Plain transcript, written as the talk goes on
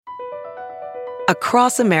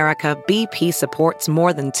Across America, BP supports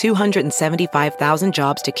more than 275,000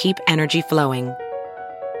 jobs to keep energy flowing.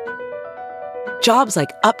 Jobs like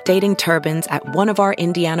updating turbines at one of our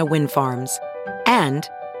Indiana wind farms and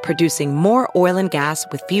producing more oil and gas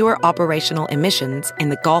with fewer operational emissions in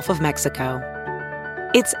the Gulf of Mexico.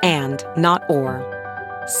 It's and, not or.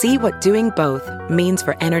 See what doing both means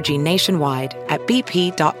for energy nationwide at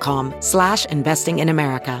bp.com/investing in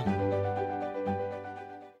America.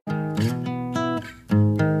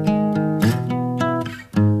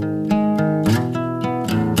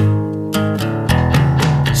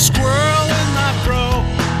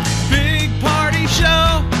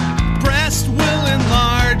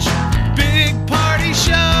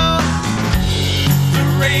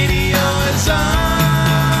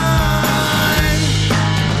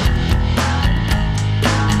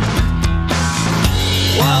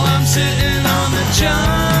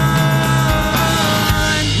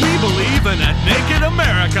 Naked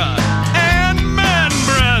America and man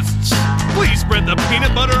breasts. Please spread the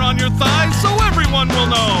peanut butter on your thighs so everyone will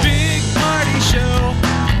know. Big party show.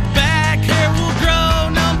 Back hair will grow.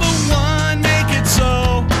 Number one, make it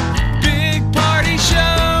so. Big party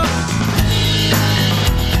show.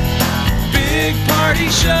 Big party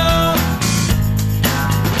show.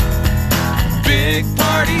 Big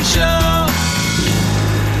party show.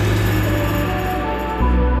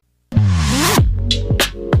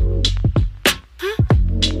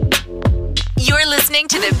 Listening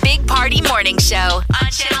to the Big Party Morning Show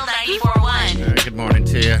on Channel 94.1. Good morning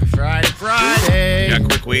to you. Friday. Yeah,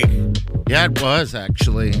 quick week. Yeah, it was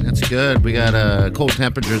actually. That's good. We got cold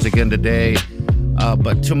temperatures again today.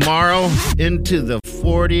 But tomorrow into the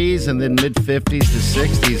 40s and then mid-50s to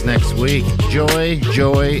 60s next week. Joy.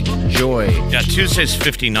 Yeah, Tuesday's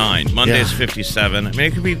 59. Monday's 57. I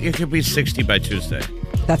mean, it could be 60 by Tuesday.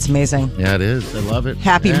 That's amazing. Yeah, it is. I love it.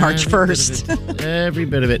 Happy March 1st. Every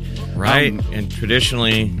bit of it. Right. And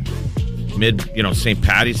traditionally, St.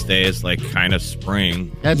 Patty's Day is like kind of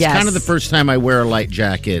spring. That's kind of the first time I wear a light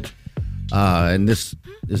jacket. And this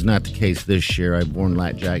is not the case this year. I've worn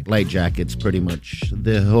light jackets pretty much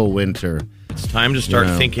the whole winter. It's time to start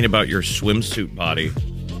thinking about your swimsuit body.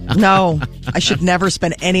 No, I should never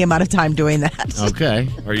spend any amount of time doing that. Okay.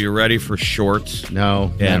 Are you ready for shorts?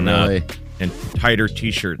 No, and, not really. And tighter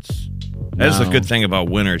T-shirts. That's the good thing about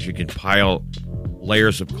winters. You can pile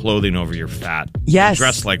layers of clothing over your fat. Yes. You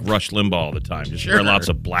dress like Rush Limbaugh all the time. Just wear lots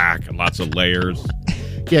of black and lots of layers.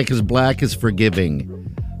 Yeah, because black is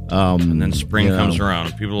forgiving. And then spring comes around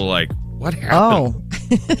and people are like, what happened? Oh,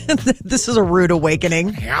 this is a rude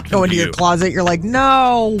awakening. Go into your closet. You're like,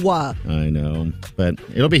 no. I know, but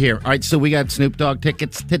it'll be here. All right, so we got Snoop Dogg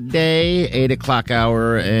tickets today, 8 o'clock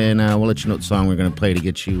hour, and we'll let you know what song we're going to play to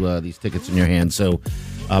get you these tickets in your hand. So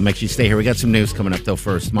make sure you stay here. We got some news coming up, though,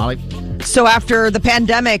 first. Molly? So after the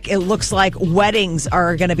pandemic, it looks like weddings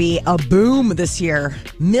are going to be a boom this year.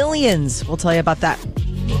 Millions. We'll tell you about that.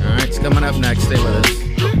 All right, it's coming up next. Stay with us.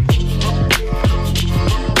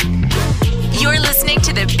 You're listening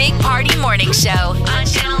to the Big Party Morning Show on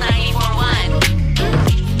Channel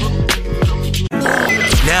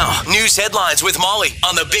 94.1. Now, news headlines with Molly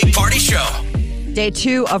on the Big Party Show. Day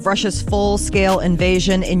 2 of Russia's full-scale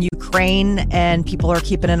invasion in Ukraine, and people are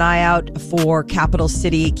keeping an eye out for capital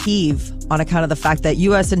city Kyiv on account of the fact that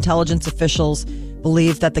U.S. intelligence officials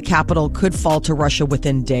believe that the capital could fall to Russia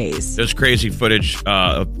within days. There's crazy footage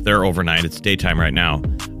there overnight. It's daytime right now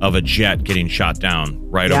of a jet getting shot down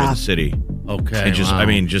right over the city. Okay. And just, I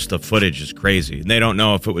mean, just the footage is crazy. And they don't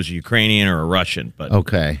know if it was a Ukrainian or a Russian, but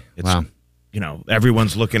it's,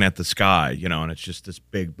 everyone's looking at the sky, and it's just this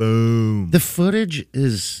big boom. The footage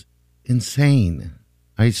is insane.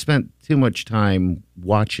 I spent too much time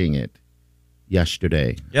watching it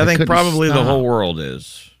yesterday. Yeah, I think probably the whole world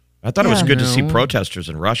is. I thought it was good to see protesters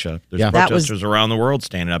in Russia. There's protesters around the world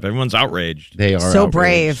standing up. Everyone's outraged. They are so outraged.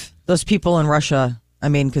 Brave. Those people in Russia. I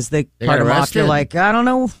mean, because they cut them off. You're like, I don't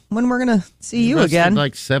know when we're going to see you again.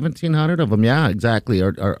 Like 1,700 of them. Yeah, exactly.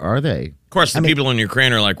 Are they? Of course, the people in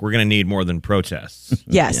Ukraine are like, we're going to need more than protests.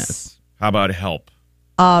 Yes. How about help?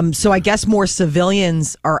 So I guess more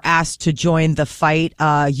civilians are asked to join the fight.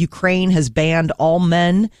 Ukraine has banned all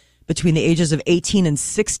men between the ages of 18 and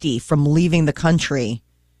 60 from leaving the country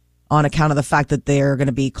on account of the fact that they're going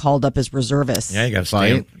to be called up as reservists. Yeah, you got to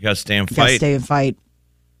stay. You got to stay and fight. Got to stay and fight.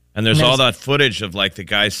 And there's all that footage of like the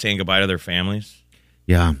guys saying goodbye to their families.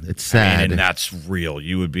 Yeah, it's sad. And that's real.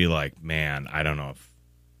 You would be like, man, I don't know if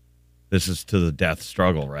this is to the death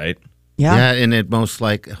struggle, right? Yeah. Yeah, and it most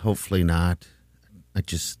hopefully not.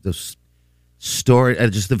 Those story,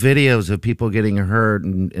 just the videos of people getting hurt,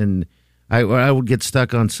 and I would get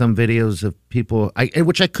stuck on some videos of people,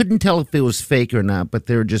 which I couldn't tell if it was fake or not, but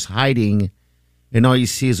they were just hiding, and all you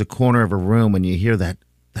see is a corner of a room, and you hear that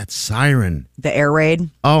siren. The air raid.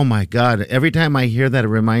 Oh my God! Every time I hear that, it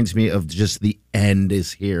reminds me of just the end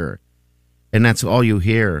is here, and that's all you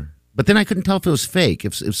hear. But then I couldn't tell if it was fake,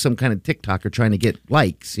 if some kind of TikToker trying to get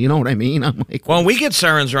likes. You know what I mean? I'm like, well, we get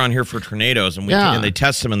sirens around here for tornadoes, and and they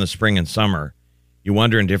test them in the spring and summer. You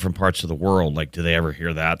wonder in different parts of the world, like, do they ever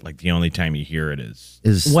hear that? Like, the only time you hear it is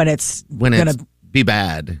when it's gonna be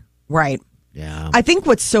bad. Right. Yeah. I think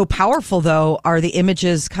what's so powerful, though, are the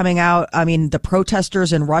images coming out. I mean, the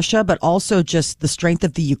protesters in Russia, but also just the strength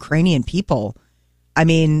of the Ukrainian people. I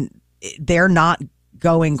mean, they're not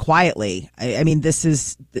going quietly. I mean, this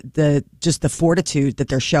is the fortitude that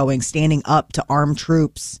they're showing, standing up to armed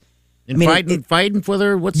troops. And fighting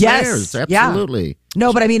for what's theirs. Absolutely. Yeah.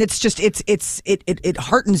 No, but I mean, it's just it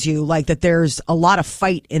heartens you, like, that there's a lot of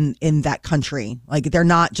fight in that country. Like, they're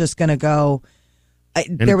not just going to go.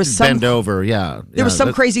 There was some bend over. Yeah. There was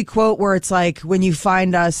some crazy quote where it's like, when you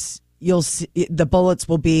find us, you'll see the bullets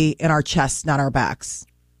will be in our chests, not our backs.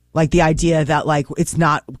 Like, the idea that, like, it's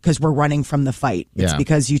not because we're running from the fight. It's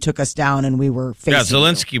because you took us down and we were facing. Yeah,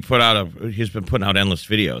 Zelensky he's been putting out endless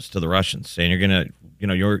videos to the Russians saying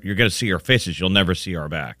you're gonna see our faces, you'll never see our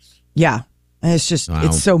backs. Yeah, and it's just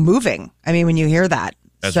it's so moving. I mean, when you hear that,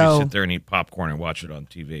 as we sit there and eat popcorn and watch it on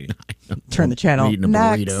TV, turn the channel. Eating a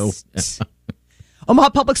burrito. Omaha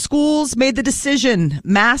Public Schools made the decision: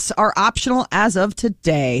 masks are optional as of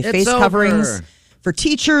today. Face coverings for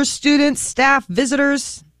teachers, students, staff,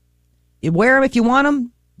 visitors. You wear them if you want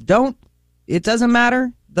them. Don't. It doesn't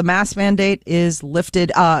matter. The mask mandate is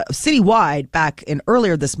lifted citywide back in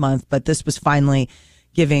earlier this month, but this was finally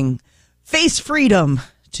giving face freedom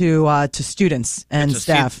to students and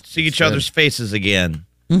staff. See each other's faces again.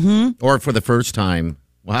 Mm-hmm. Or for the first time.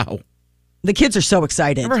 Wow. The kids are so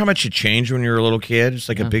excited. Remember how much you changed when you were a little kid? It's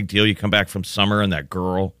like a big deal. You come back from summer and that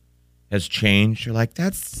girl has changed. You're like,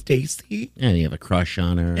 that's Stacy. And you have a crush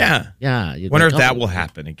on her. Yeah. Yeah. Wonder if that will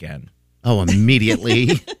happen again. Oh,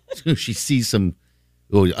 immediately. She sees some.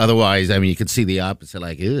 Otherwise, I mean, you could see the opposite.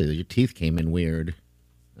 Like, ew, your teeth came in weird.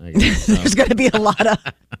 There's going to be a lot of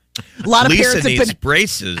Lisa parents needs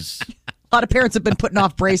braces. A lot of parents have been putting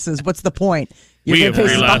off braces. What's the point? We have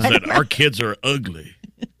realized that our kids are ugly.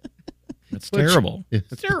 That's terrible.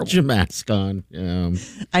 It's terrible. Put your mask on.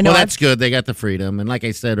 I know. Well, that's good. They got the freedom, and like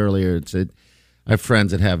I said earlier, I have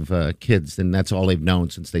friends that have kids, and that's all they've known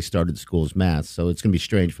since they started school is masks. So it's going to be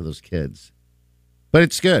strange for those kids. But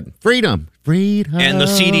it's good. Freedom. And the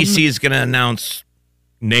CDC is going to announce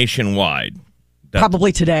nationwide.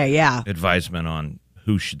 Probably today, yeah. Advisement on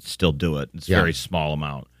who should still do it. It's a very small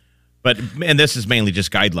amount. And this is mainly just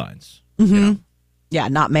guidelines. Mm-hmm. You know? Yeah,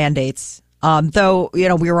 not mandates. Though, we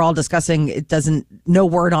were all discussing, no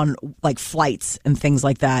word on like flights and things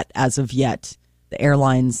like that as of yet. The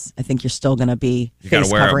airlines, I think you're still going to be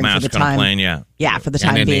face covering for the time. On a plane, yeah. Yeah, for the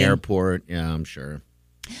time being. And in the airport, yeah, I'm sure.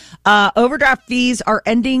 Overdraft fees are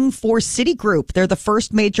ending for Citigroup. They're the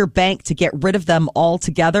first major bank to get rid of them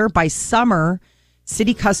altogether. By summer,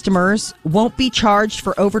 Citi customers won't be charged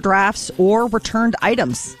for overdrafts or returned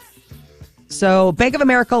items. So Bank of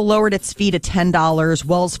America lowered its fee to $10.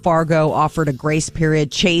 Wells Fargo offered a grace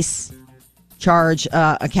period. Chase charge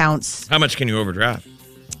accounts. How much can you overdraft?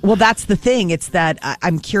 Well, that's the thing. It's that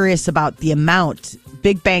I'm curious about the amount.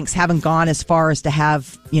 Big banks haven't gone as far as to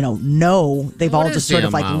have, they've all just sort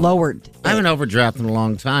of like lowered. I haven't overdrafted in a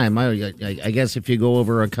long time. I guess if you go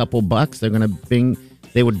over a couple bucks, they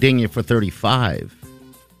would ding you for 35.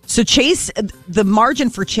 So Chase, the margin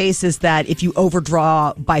for Chase is that if you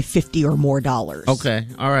overdraw by $50 or more. Okay,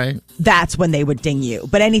 all right. That's when they would ding you.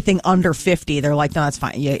 But anything under 50, they're like, no, that's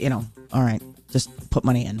fine. All right, just put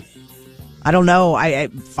money in. I don't know. I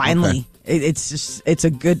finally, it's a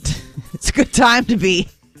good time to be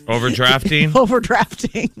overdrafting.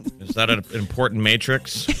 Overdrafting. Is that an important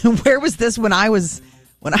matrix? Where was this when I was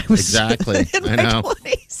exactly? In my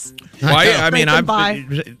 20s? Well, I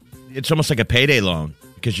mean, it's almost like a payday loan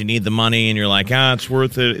because you need the money and you're like, it's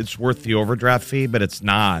worth it. It's worth the overdraft fee, but it's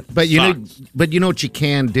not. But you know what you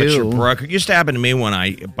can do. But you're broke. It used to happen to me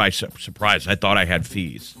when by surprise, I thought I had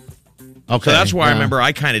fees. Okay, so that's why I remember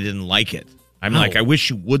I kind of didn't like it. I'm like, I wish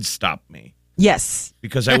you would stop me. Yes.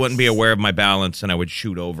 Because I wouldn't be aware of my balance and I would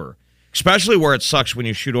shoot over. Especially where it sucks when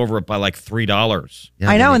you shoot over it by like $3. Yeah,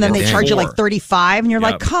 I know, and then they charge you like $35, and you're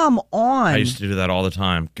like, come on. I used to do that all the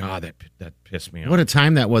time. God, that pissed me off. What a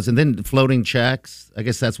time that was. And then floating checks. I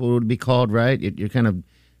guess that's what it would be called, right? You're kind of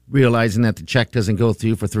realizing that the check doesn't go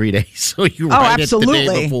through for 3 days. So you write it the absolutely.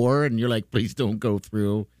 day before, and you're like, please don't go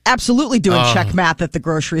through. Absolutely doing check math at the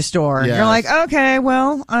grocery store. Yes. You're like, okay,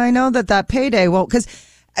 well, I know that payday won't. Because,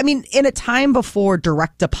 I mean, in a time before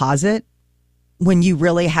direct deposit, when you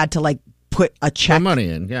really had to like put a check. Put money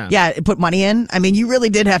in, yeah. Yeah, put money in. I mean, you really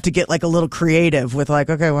did have to get like a little creative with like,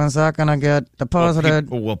 okay, when's that going to get deposited?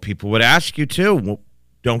 Well, people would ask you too. Well,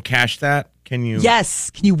 don't cash that. Can you? Yes.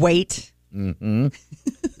 Can you wait? Mm-hmm.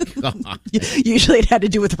 Usually it had to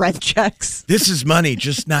do with rent checks. This is money,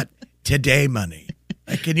 just not today money.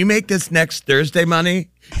 Like, can you make this next Thursday money?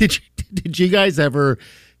 Did you guys ever?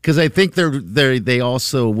 Because I think they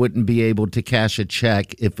also wouldn't be able to cash a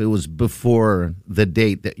check if it was before the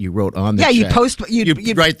date that you wrote on the check. Yeah,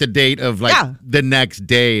 you'd write the date of like Yeah. the next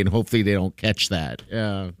day, and hopefully they don't catch that.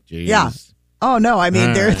 Yeah, jeez. Yeah. Oh no, I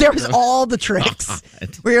mean there was all the tricks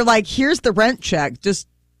where you're like, here's the rent check, just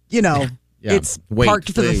Yeah. it's Wait, parked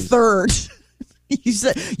for please. the 3rd.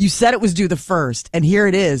 you said it was due the 1st, and here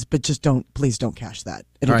it is, but just please don't cash that.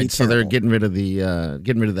 It'll All be right, so they're terrible. getting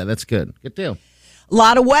rid of that. That's good. Good deal. A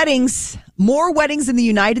lot of weddings, more weddings in the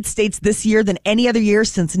United States this year than any other year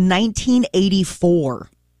since 1984.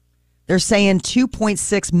 They're saying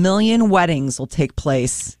 2.6 million weddings will take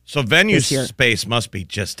place. So venue This year. space must be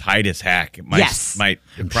just tight as heck. It might, Yes.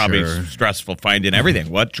 probably sure. stressful finding everything.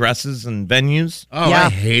 What, dresses and venues? Oh, Yeah. I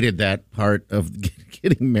hated that part of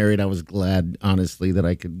getting married. I was glad, honestly, that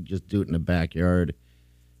I could just do it in the backyard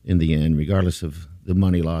in the end, regardless of the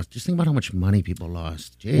money lost. Just think about how much money people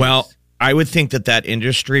lost. Jeez. Well, I would think that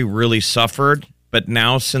industry really suffered, but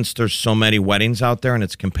now since there's so many weddings out there and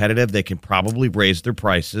it's competitive, they can probably raise their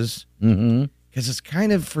prices. Mm-hmm. Because it's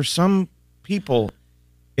kind of, for some people,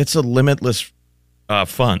 it's a limitless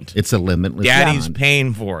fund. It's a limitless Daddy's fund.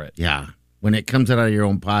 paying for it. Yeah. When it comes out of your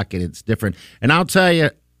own pocket, it's different. And I'll tell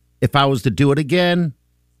you, if I was to do it again,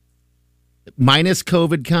 minus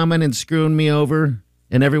COVID coming and screwing me over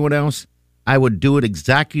and everyone else, I would do it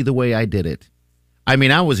exactly the way I did it. I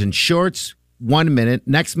mean, I was in shorts 1 minute.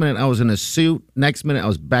 Next minute, I was in a suit. Next minute, I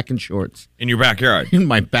was back in shorts In your backyard. in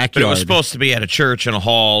my backyard. But it was supposed to be at a church and a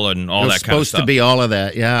hall and all It was that kind of supposed stuff. to be all of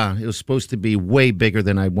that. Yeah, it was supposed to be way bigger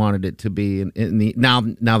than I wanted it to be. Now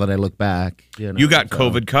that I look back, You got so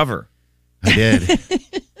COVID cover. I did.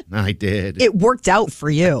 I did. It worked out for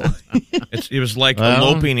you. It was like Well-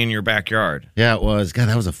 eloping in your backyard. Yeah, it was. God,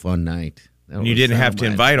 that was a fun night. And you didn't have to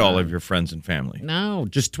invite all of your friends and family. No,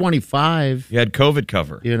 just 25. You had COVID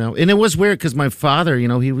cover. And it was weird because my father,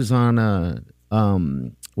 he was on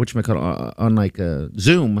whatchamacallit, on like a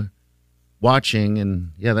Zoom watching,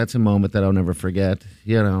 and yeah, that's a moment that I'll never forget.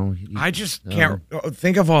 I just can't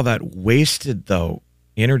think of all that wasted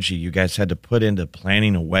energy you guys had to put into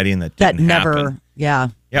planning a wedding that That didn't never, happen. yeah.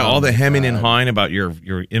 Yeah, all the hemming and hawing about your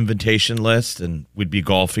invitation list, and we'd be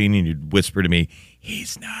golfing, and you'd whisper to me,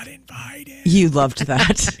 "He's not invited." You loved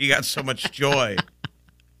that. You got so much joy.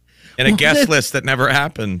 And a guest list that never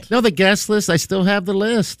happened. No, the guest list, I still have the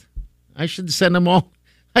list. I should send them all.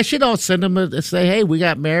 I should all send them say, hey, we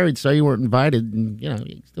got married, so you weren't invited. And, you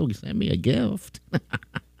can still send me a gift.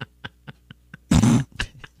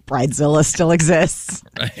 Bridezilla still exists.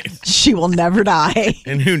 Right. She will never die.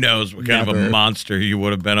 And who knows what kind of a Never. monster you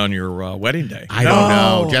would have been on your wedding day. I don't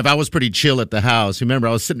know, Jeff. I was pretty chill at the house. Remember,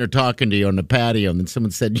 I was sitting there talking to you on the patio, and then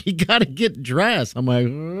someone said, you got to get dressed. I'm like,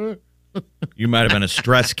 You might have been a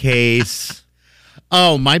stress case.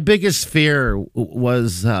 Oh, my biggest fear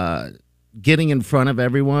was getting in front of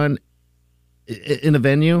everyone at the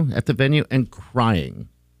venue, and crying.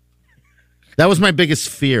 That was my biggest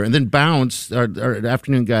fear. And then Bounce, our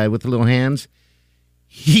afternoon guy with the little hands,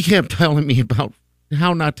 he kept telling me about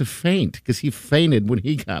how not to faint because he fainted when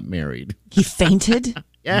he got married. He fainted?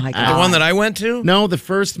 Yeah. Oh my God. The one that I went to? No, the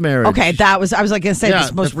first marriage. Okay, I was like going to say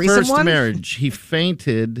this most the recent first one. marriage. He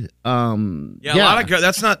fainted. Yeah, a lot of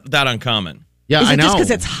that's not that uncommon. Yeah, Is I it know. just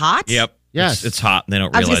because it's hot? Yep. Yes. It's hot and they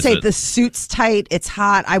don't I was realize going to say it. the suit's tight. It's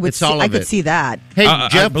hot. I It's all I of could it. see that. Hey,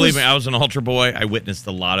 Jeff, believe me, I was an altar boy. I witnessed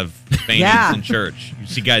a lot of faintings Yeah. in church. You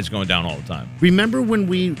see guys going down all the time. remember when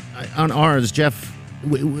we on ours, Jeff?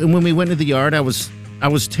 When we went to the yard, I was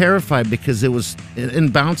terrified because it was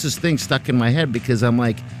and Bounce's thing stuck in my head because I'm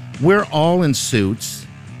like, we're all in suits.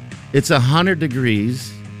 It's 100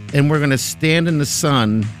 degrees, and we're going to stand in the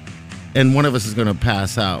sun, and one of us is going to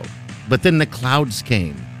pass out. But then the clouds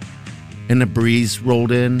came, and the breeze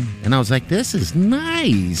rolled in, and I was like, this is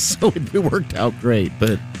nice. So it worked out great,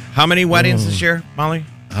 but How many weddings this year, Molly?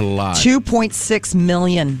 a lot. 2.6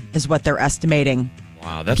 million is what they're estimating.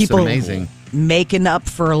 Wow, that's People amazing. making up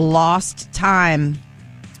for lost time.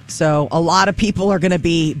 So a lot of people are going to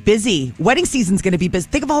be busy. Wedding season's going to be busy.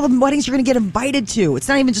 Think of all the weddings you're going to get invited to. It's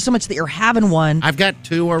not even just so much that you're having one. I've got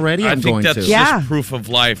 2 already. I think that's Yeah. just proof of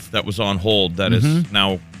life that was on hold. That is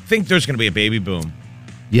now. I think there's going to be a baby boom.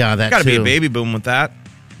 Yeah, that's Got to be a baby boom with that.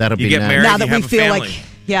 That'll You be get nice. married. Now that you we have a feel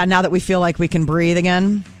family. now that we feel like we can breathe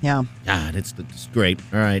again. Yeah. God, it's great.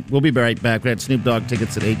 All right, we'll be right back. We had Snoop Dogg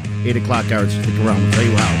tickets at 8 o'clock hours. Stick around. We'll tell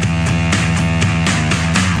you how.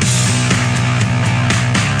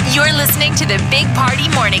 You're listening to the Big Party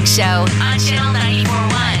Morning Show on Channel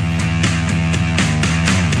 94.1.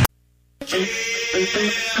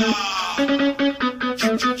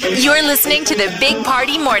 You're listening to the Big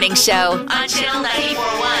Party Morning Show on Channel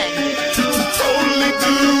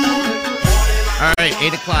 94.1. All right,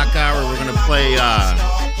 8 o'clock hour. We're gonna play.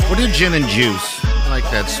 We'll do Gin and Juice. I like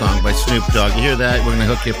that song by Snoop Dogg. You hear that? We're gonna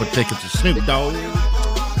hook you up with tickets to Snoop Dogg.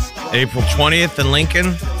 April 20th in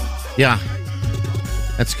Lincoln, Yeah,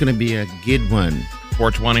 that's gonna be a good one.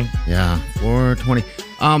 420. Yeah, 420.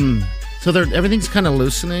 So everything's kind of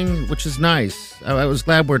loosening, which is nice. I was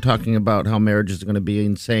glad we're talking about how marriages are going to be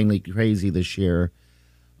insanely crazy this year.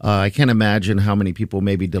 I can't imagine how many people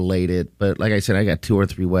maybe delayed it, but like I said, I got 2 or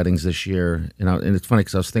 3 weddings this year, and it's funny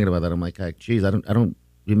because I was thinking about that. I'm like, geez, I don't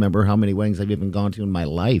remember how many weddings I've even gone to in my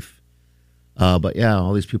life. But yeah,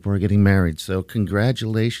 all these people are getting married, so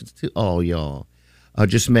congratulations to all y'all.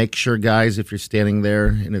 Just make sure, guys, if you're standing there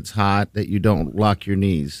and it's hot, that you don't lock your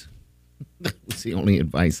knees. That's the only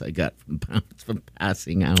advice I got from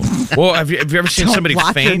passing out. Well, have you ever seen Don't somebody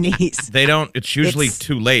lock your faint? knees. They don't. It's usually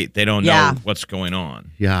too late. They don't Yeah. know what's going on.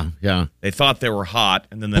 Yeah. They thought they were hot,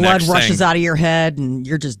 and then the Blood next rushes thing, out of your head, and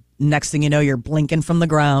you're just, next thing you know, you're blinking from the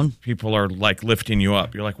ground. people are like lifting you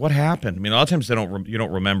up. You're like, what happened? I mean, a lot of times you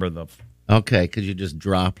don't remember the. Okay, because you just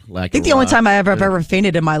drop like I think the only time I've ever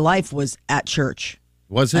fainted in my life was at church.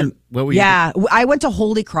 Was it? What were you? Yeah, I went to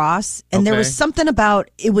Holy Cross, and there Okay. was something about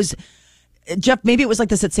it was Jeff. Maybe it was like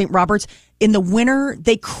this at St. Robert's. In the winter,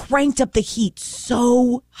 they cranked up the heat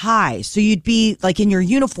so high, so you'd be like in your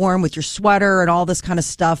uniform with your sweater and all this kind of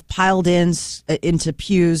stuff piled into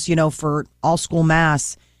pews, for all school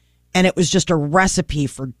mass, and it was just a recipe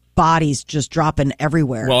for bodies just dropping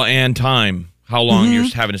everywhere. Well, and time. How long you're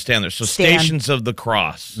having to stand there? So Stand. Stations of the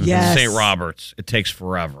Cross, Yes. St. Robert's. It takes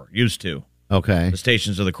forever. Used to. Okay. The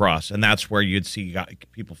Stations of the Cross, and that's where you'd see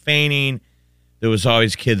people fainting. There was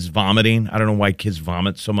always kids vomiting. I don't know why kids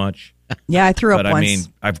vomit so much, yeah, I threw up but once. I mean,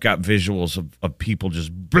 I've got visuals of people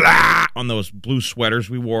just blah on those blue sweaters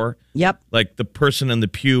we wore. Yep. Like the person in the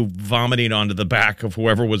pew vomiting onto the back of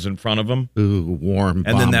whoever was in front of them, Ooh, warm.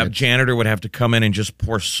 and then that vomit. janitor would have to come in and just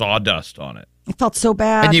pour sawdust on it. I felt so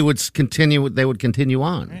bad. And you would continue. They would continue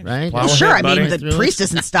on, right? plow Well, sure. ahead, I mean, buddy. the priest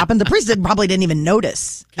isn't stopping. The priest probably didn't even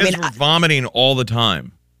notice. Kids were vomiting all the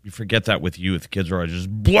time. You forget that with youth. Kids are always just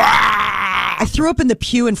blah. I threw up in the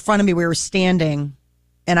pew in front of me. We were standing,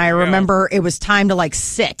 and I remember it was time to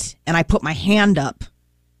sit, and I put my hand up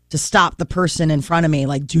to stop the person in front of me,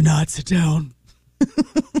 like, do not sit down.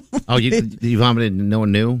 Oh, you vomited and no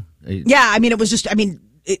one knew? Yeah, I mean, it was just,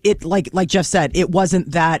 it like Jeff said, it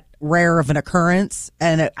wasn't that rare of an occurrence,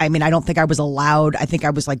 and I don't think I was allowed. I think I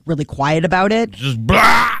was really quiet about it. Just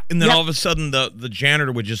blah. And then Yep. all of a sudden, the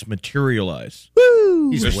janitor would just materialize.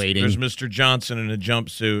 He's waiting. There's Mr. Johnson in a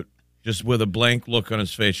jumpsuit, just with a blank look on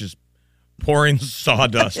his face, just pouring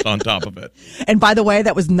sawdust on top of it. And by the way,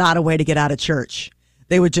 that was not a way to get out of church.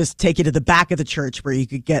 They would just take you to the back of the church where you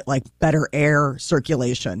could get better air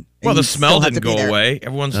circulation. Well, And the you smell still had didn't to be go there. away.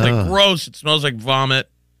 Everyone's like, gross. It smells like vomit.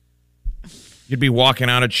 You'd be walking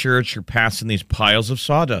out of church, you're passing these piles of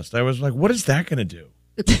sawdust. I was like, what is that going to do?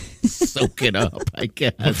 Soak it up, I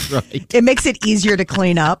guess, right? It makes it easier to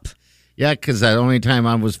clean up. Yeah, because the only time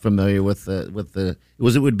I was familiar with it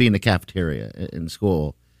would be in the cafeteria in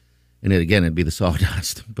school, and it'd be the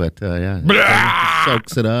sawdust. But it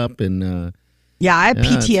soaks it up, and Yeah, I have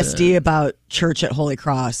Yeah, it's, PTSD about church at Holy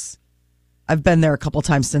Cross. I've been there a couple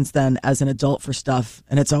times since then as an adult for stuff,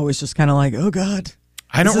 and it's always just kind of like, oh God,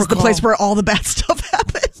 I don't this is recall, the place where all the bad stuff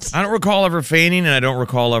happens. I don't recall ever fainting, and I don't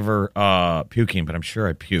recall ever puking, but I'm sure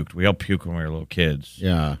I puked. We all puke when we were little kids.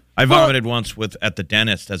 yeah. I vomited once at the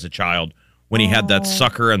dentist as a child when he had that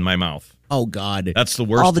sucker in my mouth. Oh God, That's the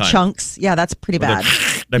worst All the time. chunks. Yeah, that's pretty bad.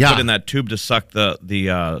 I Yeah. put in that tube to suck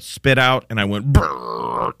the spit out, and I went.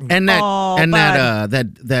 Brrr. and that Oh, and bud.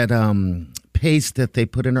 that paste that they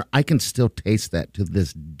put in her. I can still taste that to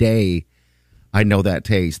this day. I know that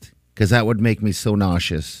taste because that would make me so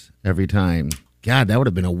nauseous every time. God, that would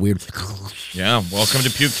have been a weird. Yeah, welcome to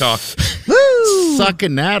puke talk.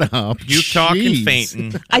 Sucking that up. Puke talk and Jeez.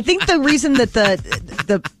 fainting. I think the reason that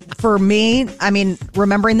the for me, I mean,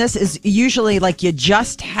 remembering this is usually like you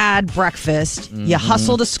just had breakfast, you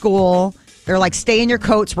hustle to school. They're like, stay in your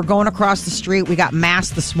coats. We're going across the street. We got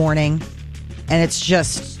mass this morning. And it's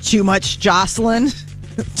just too much Jocelyn,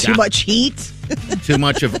 too much heat. Too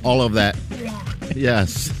much of all of that.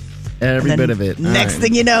 Yes. Every bit of it. Next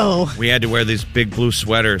thing you know. We had to wear these big blue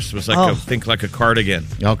sweaters. It was like think like a cardigan.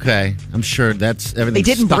 Okay. I'm sure that's everything. They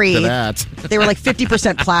didn't stuck breathe. To that. They were like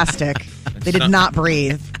 50% plastic. They did not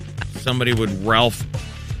breathe. Somebody would Ralph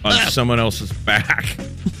on someone else's back.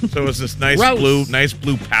 So it was this nice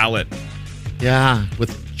blue palette. Yeah,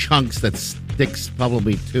 with chunks that sticks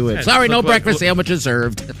probably to it. Yeah, Sorry, no breakfast like, sandwiches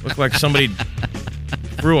served. Looked like somebody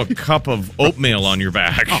threw a cup of oatmeal on your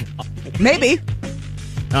back. Maybe.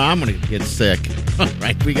 Oh, I'm going to get sick. All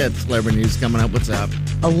right, we got celebrity news coming up. What's up?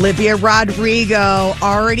 Olivia Rodrigo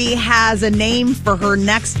already has a name for her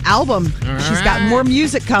next album. She's got more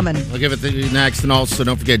music coming. We'll give it to you next. And also,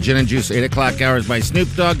 don't forget Gin and Juice, 8 o'clock hours by Snoop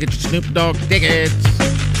Dogg. Get your Snoop Dogg tickets.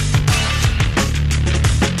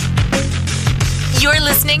 You're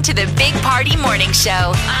listening to the Big Party Morning Show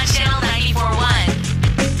on Channel 94.1.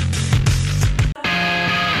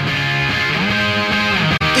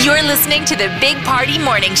 You're listening to the Big Party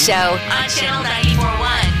Morning Show on Channel 94.1.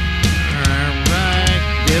 All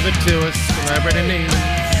right, give it to us. Celebrity news.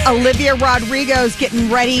 Olivia Rodrigo's getting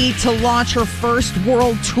ready to launch her first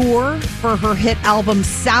world tour for her hit album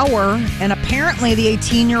Sour. And apparently the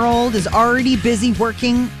 18-year-old is already busy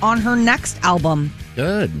working on her next album.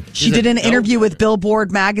 Good. She did an interview with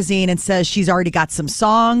Billboard magazine and says she's already got some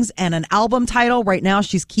songs and an album title. Right now,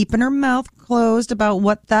 she's keeping her mouth closed about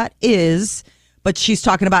what that is. But she's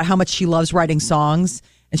talking about how much she loves writing songs,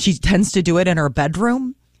 and she tends to do it in her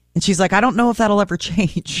bedroom. And she's like, I don't know if that'll ever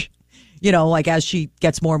change. You know, like as she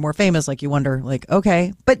gets more and more famous, like you wonder, like,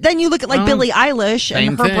 okay. But then you look at like Billie Eilish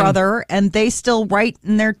and her brother, and they still write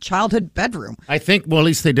in their childhood bedroom. I think, well, at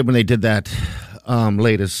least they did when they did that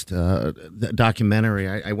latest documentary.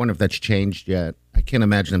 I wonder if that's changed yet. I can't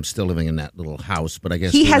imagine him still living in that little house, but I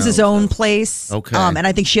guess he has his own place. Okay. And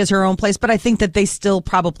I think she has her own place, but I think that they still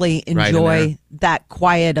probably enjoy that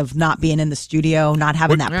quiet of not being in the studio, not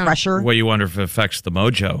having that pressure. Well, you wonder if it affects the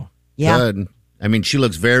mojo. Yeah. Good. I mean, she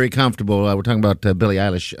looks very comfortable. We're talking about Billie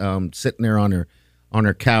Eilish sitting there on her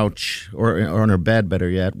couch or on her bed, better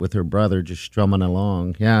yet, with her brother just strumming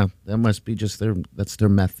along. Yeah, that must be just that's their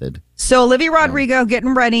method. So Olivia Rodrigo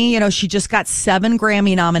getting ready. You know, she just got 7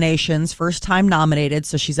 Grammy nominations, first time nominated.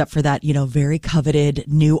 So she's up for that, you know, very coveted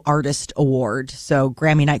New Artist Award. So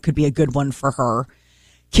Grammy night could be a good one for her.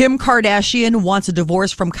 Kim Kardashian wants a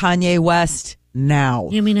divorce from Kanye West now.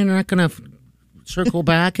 You mean they're not going to circle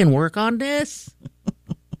back and work on this?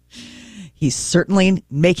 He's certainly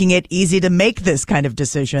making it easy to make this kind of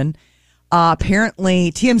decision.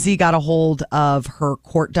 Apparently, TMZ got a hold of her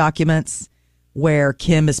court documents where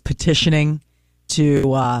Kim is petitioning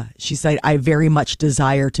to, she said, I very much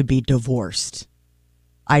desire to be divorced.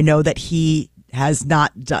 I know that he has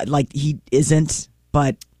not, he isn't,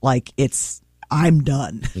 but I'm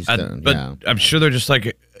done. He's done, but yeah. I'm sure they're just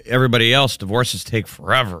like everybody else. Divorces take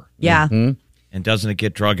forever. Yeah. Mm-hmm. And doesn't it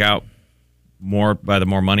get drug out more by the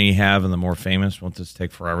more money you have and the more famous? Won't this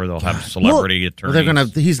take forever? They'll have celebrity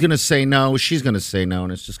attorneys. He's gonna say no, she's gonna say no,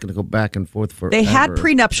 and it's just gonna go back and forth forever. They had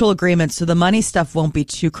prenuptial agreements, so the money stuff won't be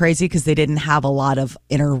too crazy because they didn't have a lot of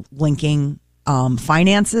interlinking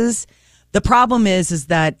finances. The problem is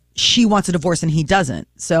that she wants a divorce and he doesn't.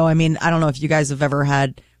 So, I mean, I don't know if you guys have ever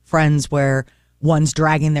had friends where one's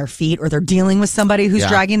dragging their feet or they're dealing with somebody who's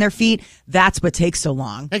dragging their feet. That's what takes so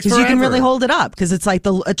long. Because you can really hold it up. Because it's like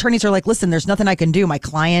the attorneys are like, listen, there's nothing I can do. My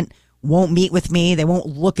client won't meet with me. They won't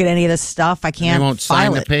look at any of this stuff. I can't They won't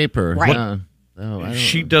sign the paper. Right.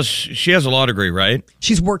 She has a law degree, right?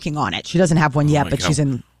 She's working on it. She doesn't have one yet, but she's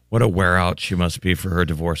in. What a wear out she must be for her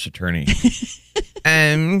divorce attorney.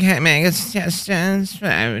 Can I make a suggestion?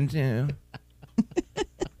 Can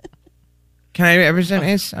I represent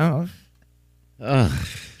myself?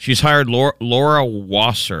 She's hired Laura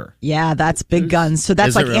Wasser. Yeah, that's big guns. So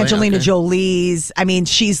that's like really? Angelina Jolie's. I mean,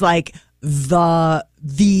 she's like the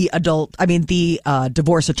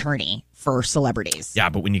divorce attorney for celebrities. Yeah,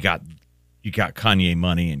 but when you got Kanye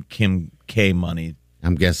money and Kim K money,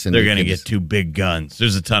 I'm guessing they're going to get 2 big guns.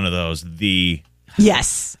 There's a ton of those.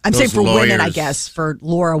 Yes. I'm saying for women, I guess. For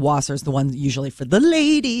Laura Wasser's the one usually for the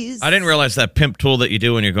ladies. I didn't realize that pimp tool that you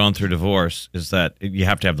do when you're going through divorce is that you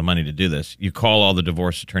have to have the money to do this. You call all the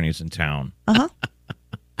divorce attorneys in town. Uh-huh.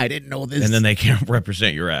 I didn't know this. And then they can't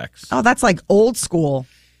represent your ex. Oh, that's like old school.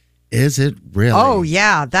 Is it really? Oh,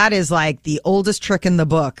 yeah. That is like the oldest trick in the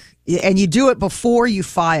book. And you do it before you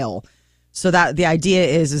file. So that the idea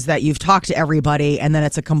is that you've talked to everybody, and then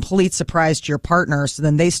it's a complete surprise to your partner. So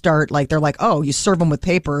then they start they're like, oh, you serve them with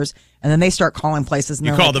papers, and then they start calling places. And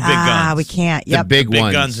you they're call like, the big guns. We can't. The Yep. big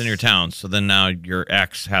ones. guns in your town. So then now your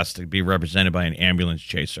ex has to be represented by an ambulance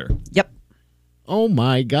chaser. Yep. Oh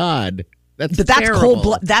my God, But that's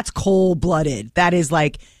terrible. That's cold-blooded. That is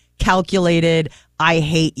like calculated. I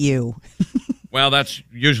hate you. Well, that's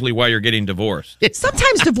usually why you're getting divorced.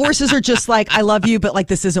 Sometimes divorces are just like, I love you, but like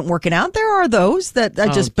this isn't working out. There are those that I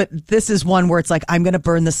just, but this is one where it's like, I'm going to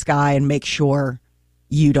burn the sky and make sure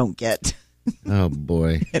you don't get. Oh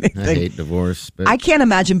boy, I hate divorce. But I can't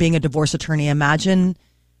imagine being a divorce attorney. Imagine,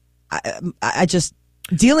 I just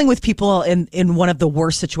dealing with people in one of the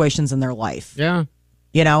worst situations in their life. yeah,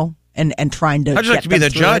 and trying to. I'd just like to be the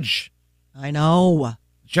judge. I know.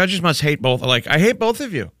 Judges must hate both. Like, I hate both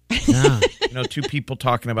of you. yeah. Two people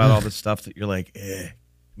talking about all this stuff that you're like, eh. I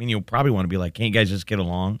mean, you'll probably want to be like, can't you guys just get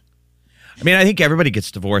along? I mean, I think everybody gets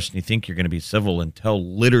divorced and you think you're going to be civil until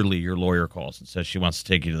literally your lawyer calls and says she wants to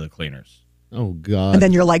take you to the cleaners. Oh God. And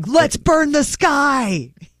then you're like, let's burn the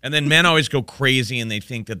sky. And then men always go crazy and they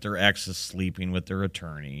think that their ex is sleeping with their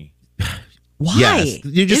attorney. Why? Yes,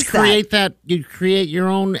 you just is create that. You create your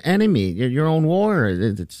own enemy, your own war.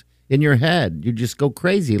 It's in your head. You just go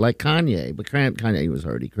crazy like Kanye. But Kanye was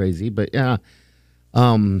already crazy. But yeah,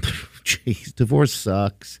 jeez, divorce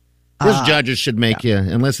sucks. Those judges should make you,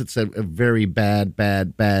 unless it's a very bad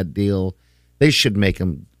deal. They should make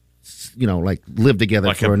them, like live together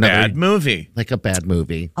Like for a another bad movie. like a bad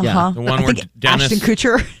movie. Uh-huh. Yeah, The one I where think Ashton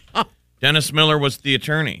Kutcher. Dennis Miller was the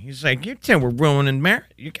attorney. He's like, you said we're ruining marriage.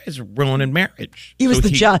 You guys are ruining marriage. He was So the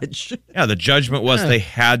judge. Yeah, the judgment was they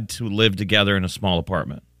had to live together in a small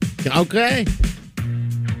apartment. okay.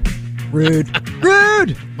 Rude.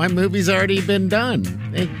 My movie's already been done.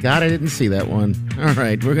 Thank God I didn't see that one. All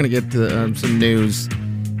right, we're going to get to some news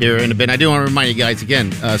here in a bit. I do want to remind you guys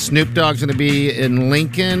again, Snoop Dogg's going to be in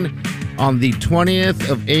Lincoln on the 20th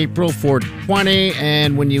of April, 420.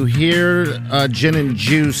 And when you hear Gin and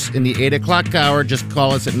Juice in the 8 o'clock hour, just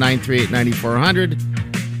call us at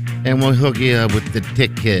 938-9400, and we'll hook you up with the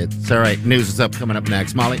tickets. All right, news is coming up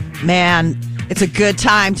next. Molly? Man, it's a good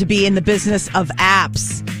time to be in the business of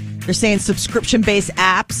apps. They're saying subscription-based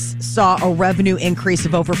apps saw a revenue increase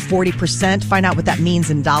of over 40%. Find out what that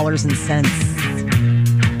means in dollars and cents.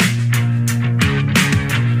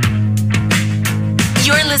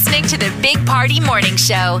 You're listening to the Big Party Morning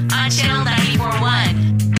Show on Channel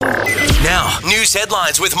 94.1. Now, news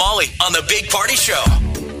headlines with Molly on the Big Party Show.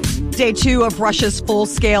 Day 2 of Russia's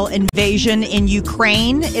full-scale invasion in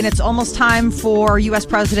Ukraine, and it's almost time for U.S.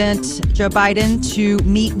 President Joe Biden to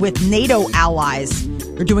meet with NATO allies.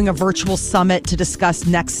 They're doing a virtual summit to discuss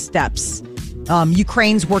next steps.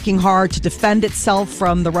 Ukraine's working hard to defend itself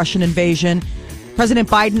from the Russian invasion. President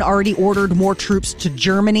Biden already ordered more troops to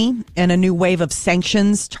Germany and a new wave of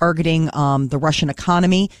sanctions targeting the Russian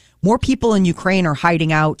economy. More people in Ukraine are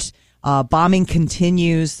hiding out. Bombing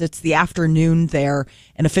continues. It's the afternoon there,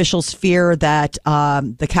 and officials fear that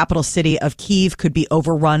the capital city of Kyiv could be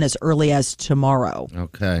overrun as early as tomorrow.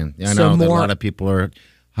 Okay. Yeah, I So know that a more- lot of people are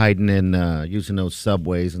hiding in, using those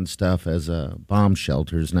subways and stuff as bomb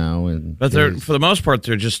shelters now. But they're, for the most part,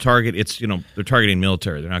 they're just they're targeting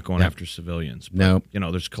military. They're not going after civilians. But, No.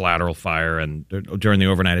 there's collateral fire, and during the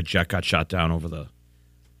overnight, a jet got shot down over the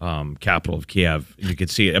capital of Kiev. You could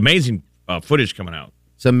see amazing footage coming out.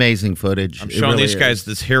 It's amazing footage. I'm It showing really these guys is.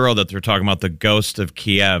 this hero that they're talking about, the ghost of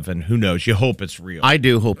Kiev, and who knows? You hope it's real. I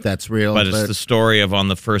do hope that's real. but it's the story of on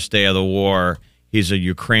the first day of the war, he's a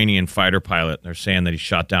Ukrainian fighter pilot. And they're saying that he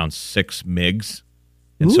shot down 6 MiGs.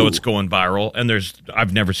 And so it's going viral. And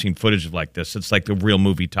I've never seen footage of like this. It's like the real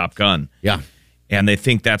movie Top Gun. Yeah. And they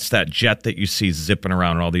think that's that jet that you see zipping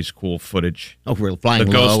around and all these cool footage. Oh, we're flying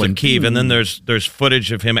The low. ghost of and Kyiv. And then there's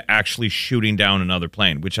footage of him actually shooting down another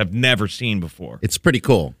plane, which I've never seen before. It's pretty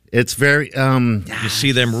cool. It's very... You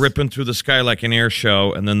see them ripping through the sky like an air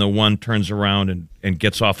show, and then the one turns around and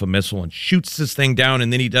gets off a missile and shoots this thing down,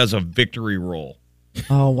 and then he does a victory roll.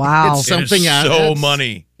 Oh, wow. It's It is something out. so That's-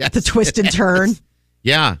 money. The twist and turn.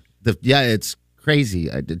 Yeah. It's crazy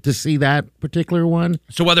to see that particular one.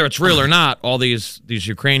 So whether it's real or not, all these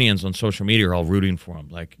Ukrainians on social media are all rooting for him.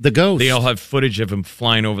 Like The ghost. they all have footage of him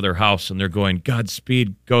flying over their house, and they're going,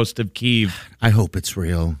 "Godspeed, Ghost of Kyiv." I hope it's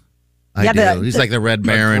real. I Yeah, do. He's like the Red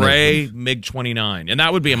Baron. A gray MiG-29, and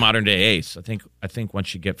that would be a modern day ace. I think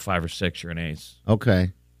once you get 5 or 6, you're an ace.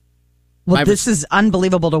 Okay. Well, this is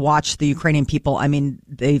unbelievable to watch the Ukrainian people. I mean,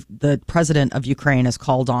 the president of Ukraine has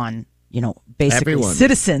called on, basically Everyone.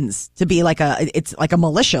 citizens to be it's like a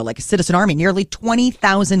militia, like a citizen army. Nearly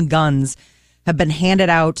 20,000 guns have been handed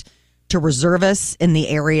out to reservists in the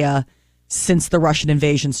area since the Russian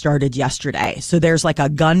invasion started yesterday. So there's like a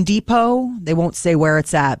gun depot. They won't say where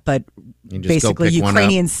it's at, but just basically go pick one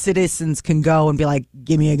Ukrainian citizens can go and be like,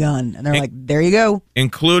 give me a gun. And they're like, there you go.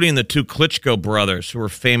 Including the two Klitschko brothers, who are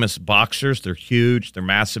famous boxers. They're huge. They're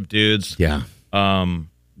massive dudes. Yeah.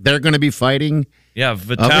 They're going to be fighting. Yeah,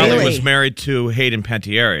 Vitaly really? was married to Hayden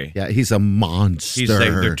Panettiere. Yeah, he's a monster.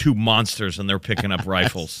 They're two monsters, and they're picking up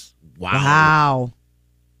rifles. Wow.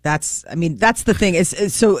 That's the thing is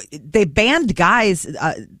so they banned guys,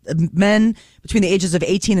 men between the ages of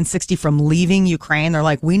 18 and 60 from leaving Ukraine. They're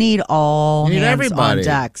like, we need all hands everybody. on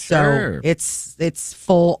deck. Sure. So it's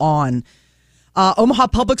full on. Omaha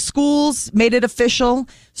Public Schools made it official.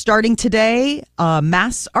 Starting today,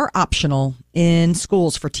 masks are optional in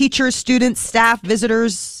schools for teachers, students, staff,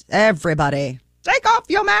 visitors, everybody. Take off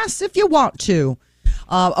your masks if you want to.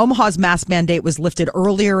 Omaha's mask mandate was lifted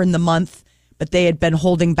earlier in the month, but they had been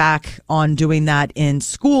holding back on doing that in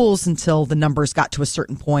schools until the numbers got to a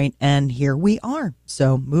certain point, and here we are.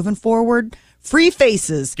 So moving forward, free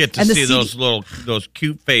faces. Get to and see those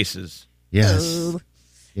cute faces. Yes.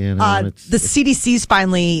 You know, The CDC's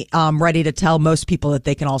finally ready to tell most people that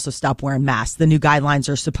they can also stop wearing masks. The new guidelines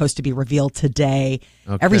are supposed to be revealed today.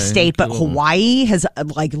 Every state but Hawaii has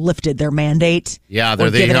lifted their mandate. Yeah,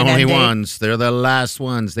 they're the only ones. They're the last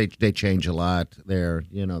ones. They change a lot there.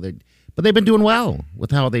 But they've been doing well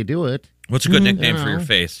with how they do it. What's a good nickname for your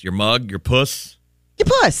face? Your mug? Your puss? Your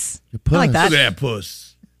puss. Your puss. I like that. Look at that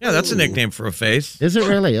puss. Yeah, that's a nickname for a face. Is it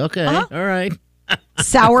really? Okay. All right.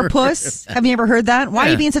 Sourpuss. Have you ever heard that? Why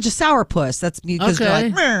are you being such a sourpuss? That's because you're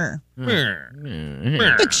like,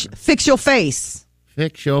 fix your face.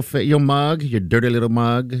 Fix your mug, your dirty little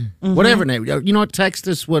mug. Whatever name. You know what? Text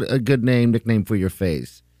us what a good nickname for your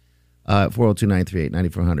face.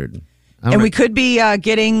 402-938-9400. And we could be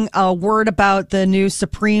getting a word about the new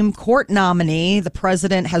Supreme Court nominee. The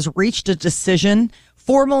president has reached a decision.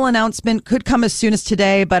 Formal announcement could come as soon as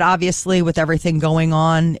today, but obviously with everything going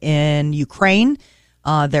on in Ukraine,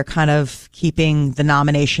 they're kind of keeping the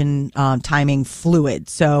nomination timing fluid.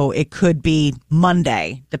 So it could be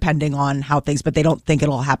Monday, depending on how things, but they don't think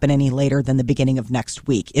it'll happen any later than the beginning of next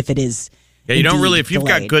week, if it is. Yeah, you don't really, if you've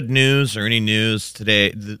delayed. got good news or any news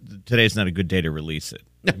today, today's not a good day to release it.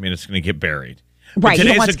 I mean, it's going to get buried. Right. But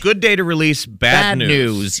today's a good day to release bad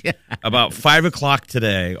news. Yeah. About 5 o'clock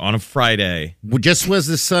today on a Friday. Just as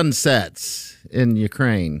the sun sets in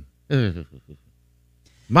Ukraine.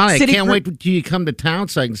 Molly, I can't wait till you come to town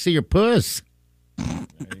so I can see your puss. There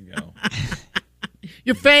you go.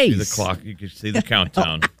 Your face. See the clock. You can see the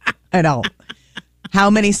countdown. I know. How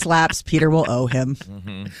many slaps Peter will owe him.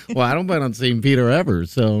 Well, I don't plan on seeing Peter ever,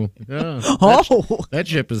 so yeah. That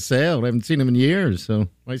ship has sailed. I haven't seen him in years, so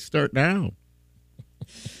why start now?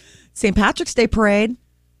 St. Patrick's Day parade.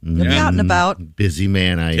 You'll be out and about. Busy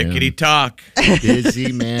man I am. Tickety talk.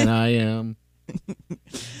 Busy man I am.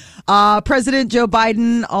 President Joe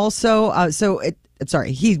Biden also,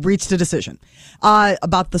 he reached a decision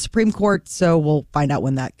about the Supreme Court, so we'll find out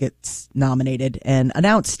when that gets nominated and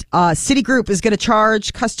announced. Citigroup is going to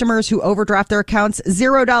charge customers who overdraft their accounts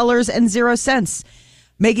 $0.00,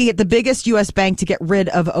 making it the biggest U.S. bank to get rid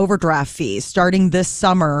of overdraft fees. Starting this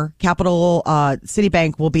summer,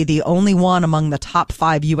 Citibank will be the only one among the top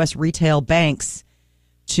 5 U.S. retail banks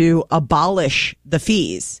to abolish the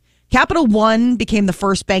fees. Capital One became the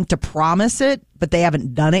first bank to promise it, but they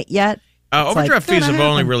haven't done it yet. Overdraft fees have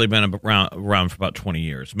only really been around for about 20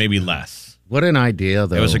 years, maybe less. What an idea,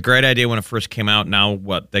 though. It was a great idea when it first came out. Now,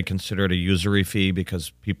 they consider it a usury fee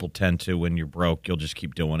because people tend to, when you're broke, you'll just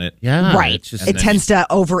keep doing it. Yeah. Right. It tends to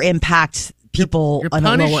over-impact people you're on a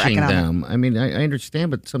lower punishing economic. them. I mean, I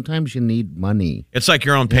understand, but sometimes you need money. It's like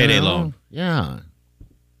your own payday loan. Yeah.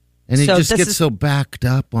 And it just gets so backed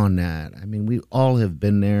up on that. I mean, we all have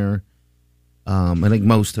been there. I think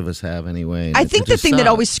most of us have anyway. I think the thing that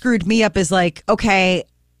always screwed me up is like, okay,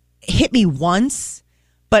 hit me once,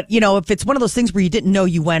 but if it's one of those things where you didn't know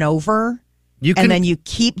you went over, and then you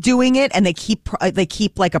keep doing it, and they keep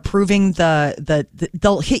like approving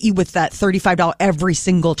they'll hit you with that $35 every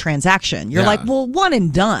single transaction. You're like, well, one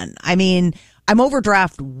and done. I mean, I'm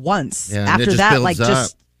overdraft once. Yeah, after that, like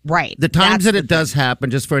just. Right. The times that it does happen,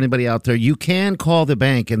 just for anybody out there, you can call the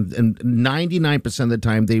bank, and 99% of the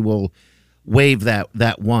time they will waive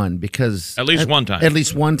that one because at least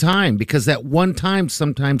one time because that one time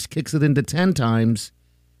sometimes kicks it into 10 times,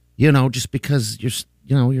 just because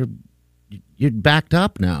you're backed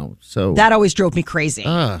up now. So that always drove me crazy.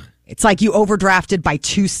 It's like you overdrafted by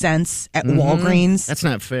 2 cents at Walgreens. That's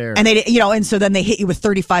not fair. And they, and so then they hit you with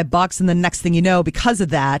 $35, and the next thing you know, because of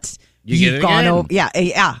that, you've gone over. Yeah.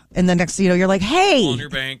 And the next thing you know, you're like, hey, on your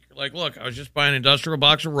bank, like, look, I was just buying an industrial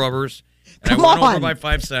box of rubbers. And Come I went on. over by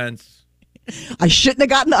 5 cents. I shouldn't have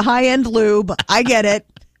gotten the high-end lube. I get it.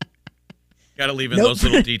 Got to leave in those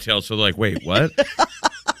little details. So they're like, wait, what?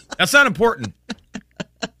 That's not important.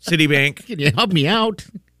 Citibank. Can you help me out?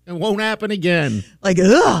 It won't happen again. Like,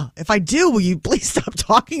 ugh, if I do, will you please stop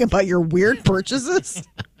talking about your weird purchases?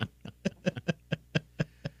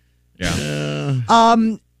 Yeah.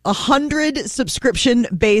 100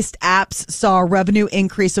 subscription-based apps saw a revenue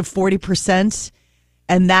increase of 40%,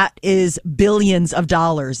 and that is billions of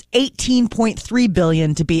dollars, $18.3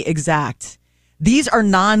 billion to be exact. These are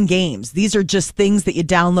non-games. These are just things that you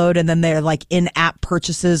download, and then they're like in-app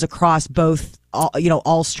purchases across both,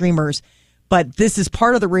 all streamers. But this is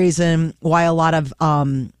part of the reason why a lot of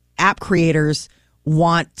app creators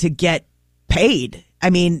want to get paid. I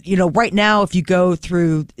mean, right now, if you go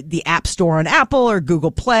through the App Store on Apple or Google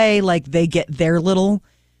Play, like they get their little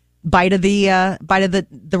bite of the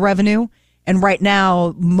revenue. And right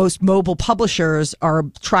now, most mobile publishers are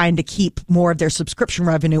trying to keep more of their subscription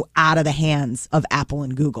revenue out of the hands of Apple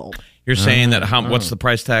and Google. You're saying that what's the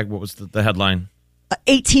price tag? What was the headline?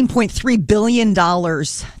 $18.3 billion.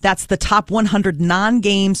 That's the top 100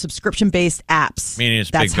 non-game subscription-based apps. Meaning it's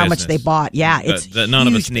That's big how much business. they bought. Yeah, it's that none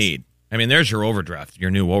of us huge. need. I mean, there's your overdraft, your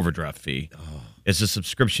new overdraft fee. It's the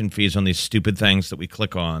subscription fees on these stupid things that we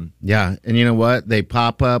click on. Yeah, and you know what? They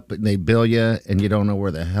pop up and they bill you, and you don't know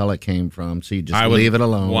where the hell it came from, so you just leave it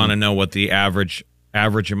alone. I want to know what the average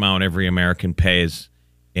amount every American pays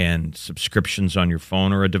in subscriptions on your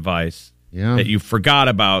phone or a device that you forgot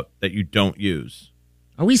about that you don't use.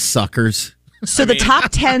 Are we suckers? So the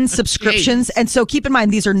top 10 subscriptions, and so keep in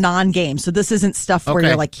mind, these are non-games. So this isn't stuff where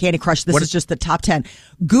you're like Candy Crush. This is just the top 10.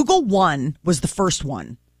 Google One was the first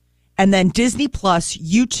one. And then Disney Plus,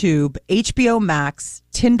 YouTube, HBO Max,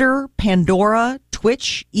 Tinder, Pandora,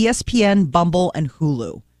 Twitch, ESPN, Bumble, and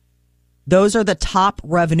Hulu. Those are the top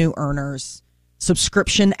revenue earners,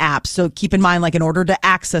 subscription apps. So keep in mind, like in order to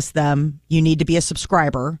access them, you need to be a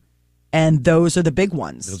subscriber. And those are the big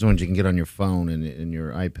ones. Those are ones you can get on your phone and in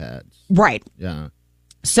your iPads. Right. Yeah.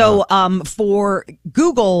 So for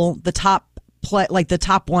Google, the top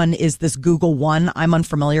one is this Google One. I'm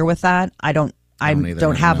unfamiliar with that. I don't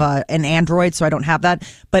have an Android, so I don't have that.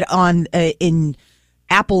 But on in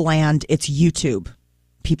Apple land, it's YouTube.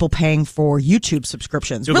 People paying for YouTube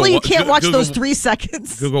subscriptions. You can't watch those 3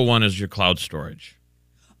 seconds. Google One is your cloud storage.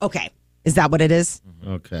 Okay. Is that what it is?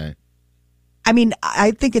 Okay. I mean,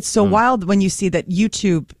 I think it's so wild when you see that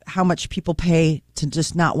YouTube, how much people pay to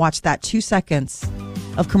just not watch that 2 seconds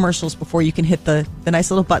of commercials before you can hit the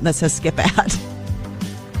nice little button that says skip ad.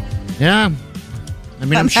 Yeah. I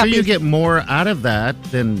mean, I'm sure happy. you get more out of that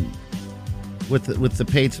than with the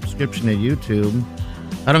paid subscription to YouTube.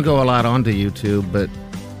 I don't go a lot onto YouTube, but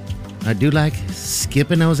I do like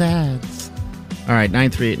skipping those ads. All right,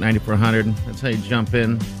 938-9400. That's how you jump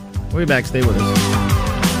in. We'll be back. Stay with us.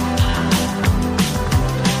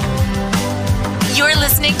 You're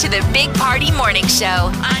listening to the Big Party Morning Show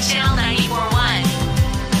on Channel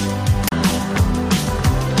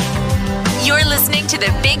 94.1. You're listening to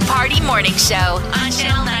the Big Party Morning Show on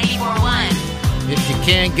Channel 94.1. If you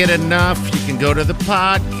can't get enough, you can go to the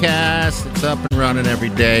podcast. It's up and running every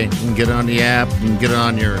day. You can get it on the app. You can get it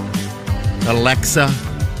on your Alexa.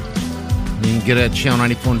 You can get it at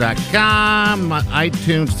channel94.com,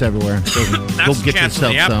 iTunes, it's everywhere. So go get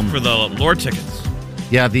yourself the app some. for the Lord tickets.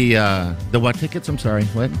 Yeah, the what tickets? I'm sorry,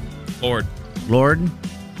 what? Lord.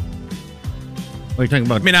 What are you talking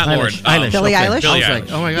about? I mean, not Lord. Eilish. Billie Eilish? I was Billie like,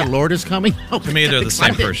 Eilish. oh my God, Lord is coming? Oh, To me, they're the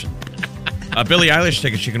same person. Billie Eilish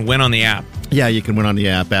tickets you can win on the app. Yeah, you can win on the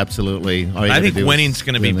app, absolutely. All you I gotta think do is winning's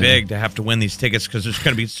going to be win there. big to have to win these tickets because there's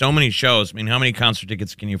going to be so many shows. I mean, how many concert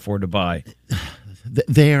tickets can you afford to buy?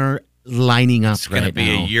 They're lining up It's going right to be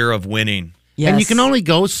now. a year of winning. Yes. And you can only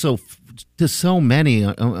go to so many,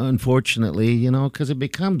 unfortunately, because it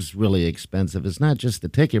becomes really expensive. It's not just the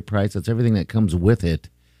ticket price; it's everything that comes with it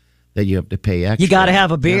that you have to pay extra. You got to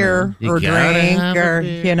have a beer You or gotta drink, have a or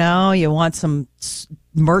beer. you want some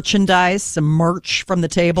merchandise, some merch from the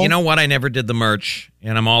table. You know what? I never did the merch,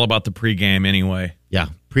 and I'm all about the pregame anyway. Yeah,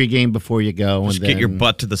 pregame before you go. Just and get your then-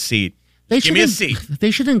 butt to the seat. They Give me a should seat. They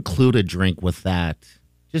should include a drink with that,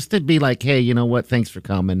 just to be like, hey, you know what? Thanks for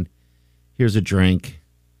coming. Here's a drink.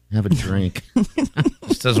 Have a drink.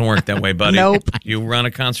 This doesn't work that way, buddy. Nope. You run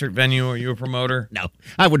a concert venue? Are you a promoter? No,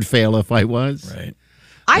 I would fail if I was. Right.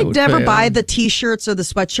 I would never fail. buy the T-shirts or the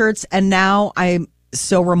sweatshirts, and now I'm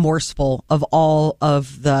so remorseful of all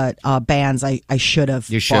of the bands I should have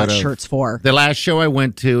You should bought have. shirts for. The last show I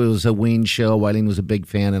went to, it was a Ween show. Wileen was a big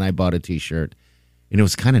fan, and I bought a T-shirt. And it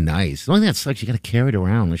was kind of nice. The only thing that sucks, you got to carry it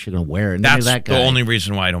around unless you're going to wear it. And then That's you're that the guy. only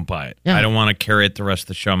reason why I don't buy it. Yeah. I don't want to carry it the rest of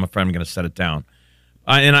the show. I'm afraid I'm going to set it down.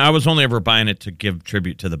 And I was only ever buying it to give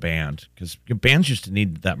tribute to the band because bands used to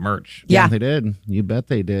need that merch. Yeah. They did. You bet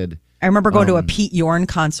they did. I remember going to a Pete Yorn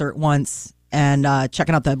concert once and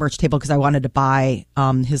checking out the merch table because I wanted to buy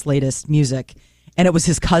his latest music. And it was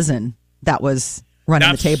his cousin that was running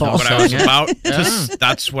the table. What I was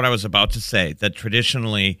that's what I was about to say. That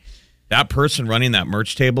traditionally, that person running that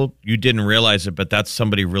merch table, you didn't realize it, but that's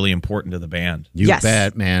somebody really important to the band. You Yes.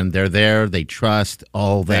 bet, man. They're there. They trust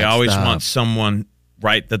all that They always stuff. want someone,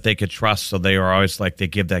 right, that they could trust. So they are always like, they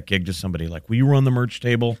give that gig to somebody like, will you run the merch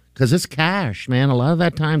table? Because it's cash, man. A lot of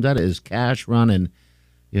that time, that is cash running,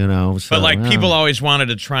 you know. So, But like yeah. people always wanted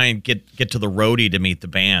to try and get to the roadie to meet the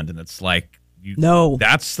band. And it's like, No.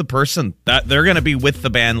 that's the person that they're going to be with the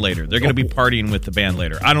band later. They're going to be partying with the band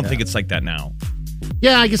later. I don't think it's like that now.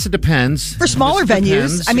 Yeah, I guess it depends. For smaller It just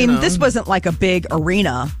venues, depends, I mean, you know. this wasn't like a big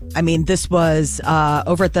arena. I mean, this was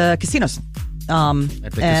over at the casinos.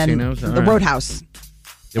 At the and casinos? All the right. Roadhouse.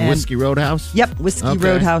 The and- Whiskey Roadhouse? Yep, Whiskey Okay.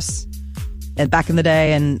 Roadhouse. And back in the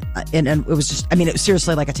day, and it was just, I mean, it was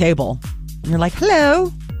seriously like a table. And you're like,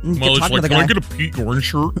 hello. And you get talking to the guy. a Pete Yorn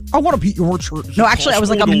shirt? I want to Pete Yorn shirt. No, actually, I was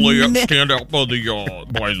like stand out by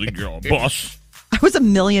the bus. I was a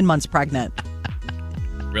million months pregnant.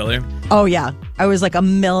 Really? Oh, yeah. I was like a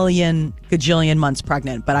million gajillion months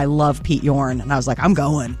pregnant, but I love Pete Yorn. And I was like, I'm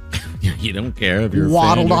going. You don't care if you're a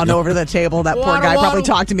Waddled fan, on you're over to the table. That poor Waddle, guy probably waddle.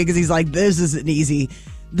 talked to me because he's like, this is an easy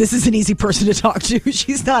person to talk to.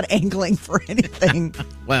 She's not angling for anything.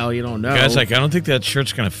 Well, you don't know. Guys, like, I don't think that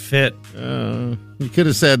shirt's going to fit. You could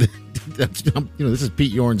have said, that's, this is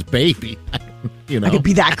Pete Yorn's baby. You know. I could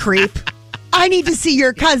be that creep. I need to see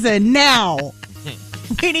your cousin now.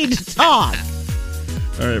 We need to talk.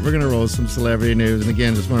 All right, we're going to roll some celebrity news. And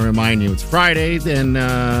again, just want to remind you, it's Friday. Then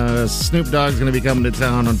Snoop Dogg's going to be coming to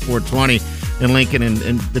town on 420 in Lincoln. And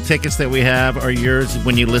the tickets that we have are yours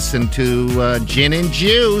when you listen to Gin and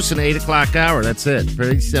Juice in 8 o'clock hour. That's it.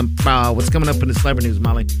 Pretty simple. What's coming up in the celebrity news,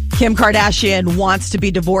 Molly? Kim Kardashian wants to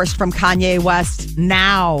be divorced from Kanye West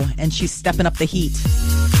now, and she's stepping up the heat.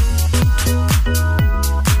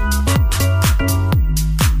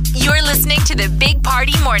 You're listening to the Big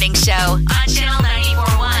Party Morning Show on Channel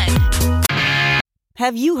 94.1.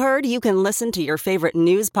 Have you heard you can listen to your favorite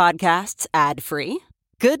news podcasts ad-free?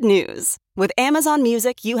 Good news. With Amazon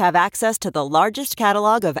Music, you have access to the largest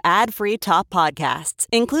catalog of ad-free top podcasts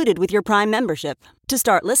included with your Prime membership. To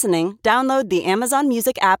start listening, download the Amazon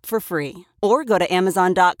Music app for free or go to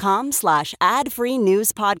amazon.com/ad-free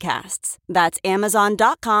news podcasts. That's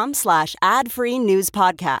amazon.com/ad-free news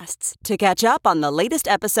podcasts to catch up on the latest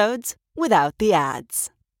episodes without the ads.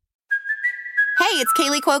 Hey, it's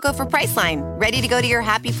Kaylee Cuoco for Priceline. Ready to go to your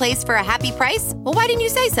happy place for a happy price? Well, why didn't you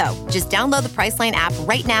say so? Just download the Priceline app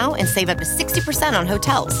right now and save up to 60% on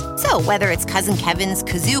hotels. So whether it's Cousin Kevin's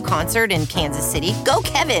Kazoo Concert in Kansas City, go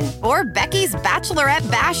Kevin, or Becky's Bachelorette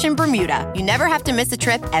Bash in Bermuda, you never have to miss a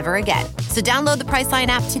trip ever again. So download the Priceline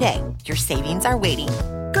app today. Your savings are waiting.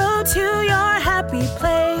 Go to your happy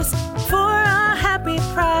place for a happy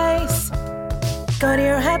price. Go to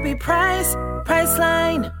your happy price,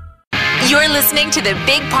 Priceline. You're listening to the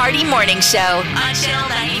Big Party Morning Show on Channel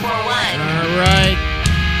 94.1. All right.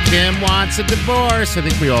 Kim wants a divorce. I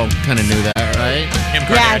think we all kind of knew that, right? Kim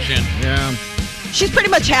Kardashian. Yeah. She's pretty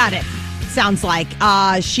much had it, sounds like.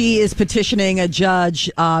 She is petitioning a judge.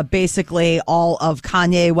 Basically, all of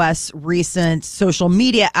Kanye West's recent social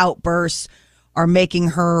media outbursts are making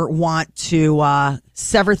her want to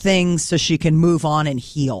sever things so she can move on and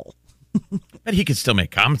heal. But he could still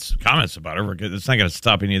make comments about her. It's not going to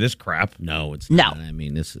stop any of this crap. No, it's No. not. I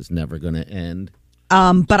mean, this is never going to end.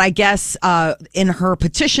 But I guess in her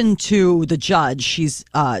petition to the judge, she's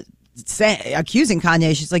accusing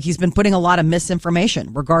Kanye. She's like, he's been putting a lot of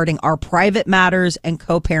misinformation regarding our private matters and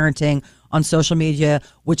co-parenting on social media,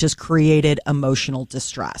 which has created emotional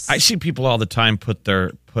distress. I see people all the time put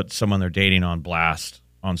someone they're dating on blast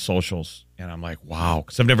on socials, and I'm like, wow,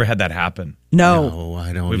 because I've never had that happen. No,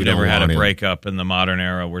 I don't. We've you never don't had a want to. breakup in the modern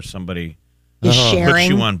era where somebody is puts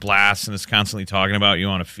sharing. you on blast and is constantly talking about you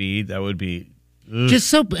on a feed. That would be Just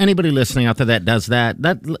so anybody listening out there that does that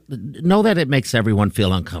know that it makes everyone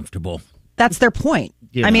feel uncomfortable. That's their point.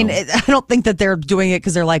 You I mean, know. I don't think that they're doing it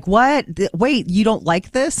because they're like, what? Wait, you don't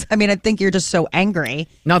like this? I mean, I think you're just so angry.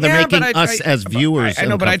 No, they're Yeah, making but I- us as viewers. I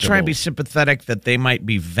know, but I try and be uncomfortable. sympathetic that they might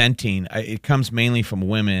be venting. It comes mainly from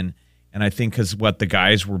women, and I think because the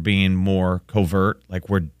guys were being more covert, like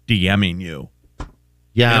we're DMing you.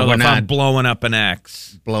 Yeah, You know, we're if not I'm blowing up an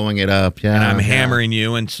ex blowing it up. Yeah, and I'm yeah. hammering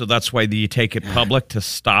you, and so that's why you take it public to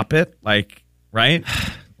stop it. Like, right?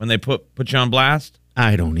 When they put you on blast?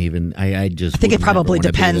 I don't even. I just. I think it would never probably wanna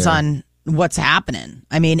be depends there. on what's happening.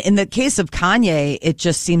 I mean, in the case of Kanye, it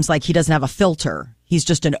just seems like he doesn't have a filter. He's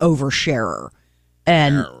just an oversharer.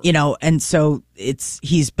 And, and so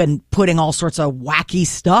he's been putting all sorts of wacky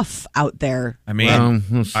stuff out there. I mean, Well,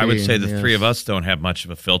 we'll I would see, say the yes. three of us don't have much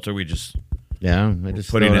of a filter. We just Yeah, I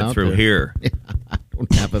just putting throw it out through there. here. I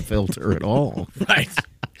don't have a filter at all. Right.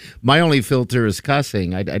 My only filter is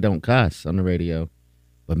cussing. I don't cuss on the radio.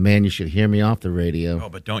 But man, you should hear me off the radio. Oh,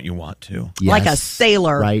 but don't you want to? Like a Yes,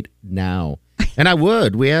 sailor. right now. And I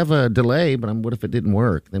would. We have a delay, but what if it didn't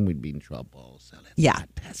work? Then we'd be in trouble. So let's Yeah.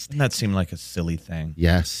 not test it. Doesn't that seem like a silly thing?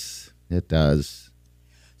 Yes, it does.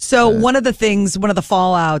 So one of the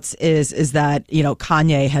fallouts is that,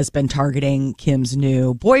 Kanye has been targeting Kim's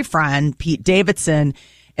new boyfriend, Pete Davidson.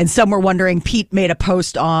 And some were wondering, Pete made a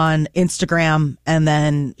post on Instagram and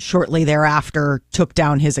then shortly thereafter took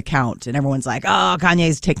down his account. And everyone's like, oh,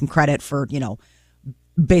 Kanye's taking credit for,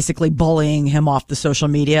 basically bullying him off the social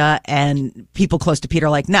media. And people close to Pete are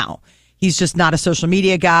like, no, he's just not a social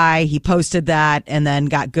media guy. He posted that and then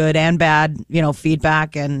got good and bad,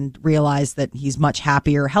 feedback and realized that he's much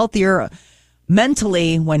happier, healthier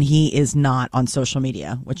mentally when he is not on social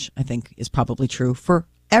media, which I think is probably true for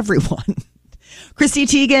everyone. Chrissy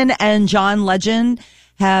Teigen and John Legend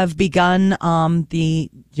have begun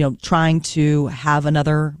trying to have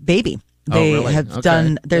another baby. They really? have Okay,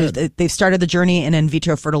 done. good. They've started the journey in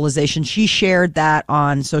vitro fertilization. She shared that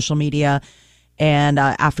on social media, and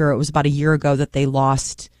after it was about a year ago that they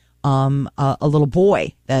lost a little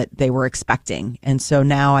boy that they were expecting, and so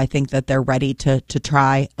now I think that they're ready to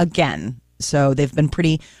try again. So they've been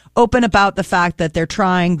pretty open about the fact that they're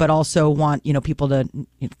trying, but also want people to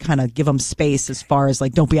kind of give them space as far as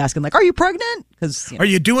like, don't be asking like, are you pregnant? Because Are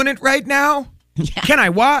you doing it right now? Can I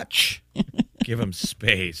watch? Give him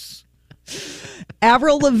space.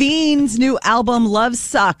 Avril Lavigne's new album Love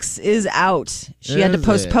Sucks is out. She had to Is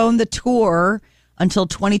postpone the tour until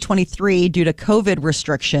 2023 due to COVID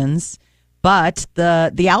restrictions, but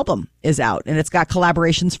the album is out and it's got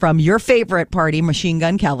collaborations from your favorite party, Machine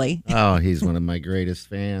Gun Kelly. Oh, he's one of my greatest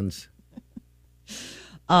fans.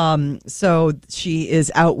 So she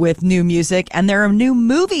is out with new music and there are new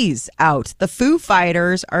movies out. The Foo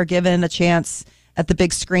Fighters are given a chance at the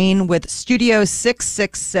big screen with Studio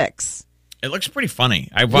 666. It looks pretty funny.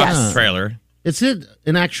 I watched the trailer. Is it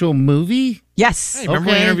an actual movie? Yes. Hey, remember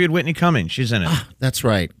when we interviewed Whitney Cummings? She's in it. That's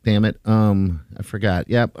right. Damn it. I forgot.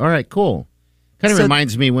 Yep. All right, cool. Kind of So-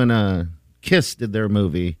 reminds me when Kiss did their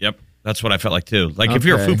movie. Yep. That's what I felt like, too. Like, if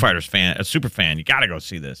you're a Okay. Foo Fighters fan, a super fan, you got to go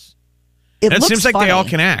see this. It And it looks seems like funny. they all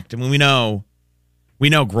can act. I mean, we know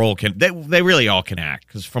Grohl can. They really all can act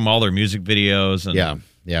because from all their music videos. And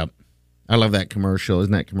Yeah. I love that commercial.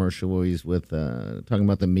 Isn't that commercial where he's with talking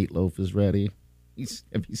about the meatloaf is ready?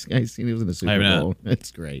 Have you guys seen? He was in the Super have not. Bowl.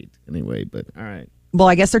 It's great. Anyway, but all right. Well,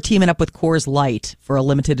 I guess they're teaming up with Coors Light for a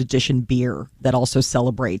limited edition beer that also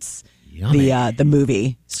celebrates the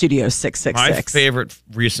movie Studio 666. My favorite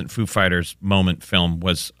recent Foo Fighters moment film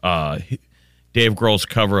was Dave Grohl's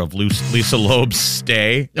cover of Lisa Loeb's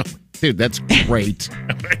 "Stay." Oh, dude, that's great.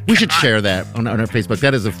 We should share that on our Facebook.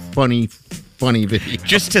 That is a funny video.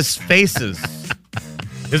 Just his faces,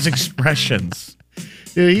 his expressions.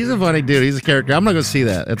 Dude, he's a funny dude. He's a character. I'm going to go see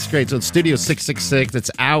that. That's great. So it's Studio 666.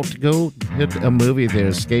 It's out. Go hit a movie there.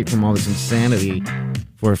 Escape from all this insanity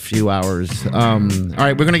for a few hours. All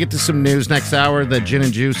right, we're going to get to some news next hour. The Gin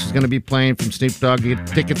and Juice is going to be playing from Snoop Dogg. You get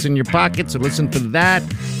tickets in your pocket, so listen for that.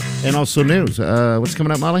 And also news. What's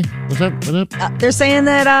coming up, Molly? What's up? They're saying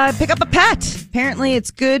that pick up a pet. Apparently,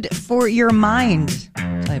 it's good for your mind.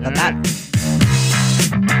 I'll tell you about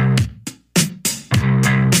that.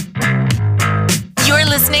 You're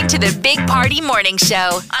listening to the Big Party Morning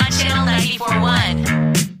Show on Channel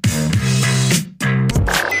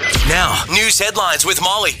 94.1. Now, news headlines with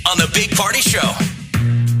Molly on the Big Party Show.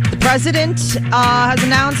 The president has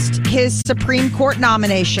announced his Supreme Court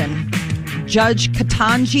nomination. Judge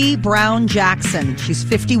Ketanji Brown Jackson. She's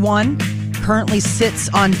 51, currently sits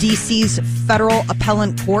on D.C.'s federal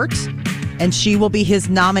appellate court, and she will be his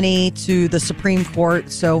nominee to the Supreme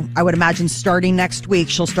Court. So I would imagine starting next week,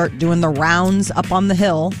 she'll start doing the rounds up on the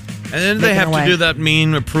Hill. And then they have to do that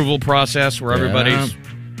mean approval process where everybody Yeah.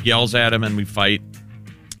 yells at him and we fight.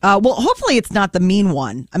 Well, hopefully it's not the mean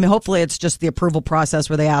one. I mean, hopefully it's just the approval process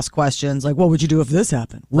where they ask questions like, what would you do if this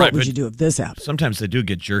happened? What Right, would but you do if this happened? Sometimes they do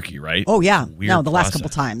get jerky, right? Oh, yeah. It's a weird No, the last process. couple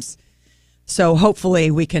times. So hopefully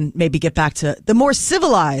we can maybe get back to the more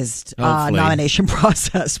civilized Hopefully. nomination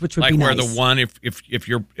process, which would Like be where nice. the one, if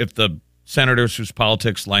the senators whose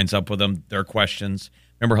politics lines up with them, their questions.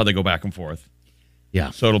 Remember how they go back and forth?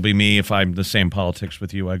 Yeah. So it'll be me if I'm the same politics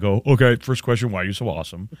with you. I go, okay, first question, why are you so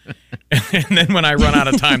awesome? And then when I run out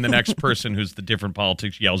of time, the next person who's the different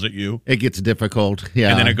politics yells at you. It gets difficult.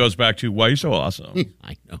 Yeah. And then it goes back to, why are you so awesome?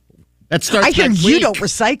 I know. That starts I hear next you week. don't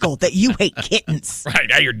recycle, that you hate kittens.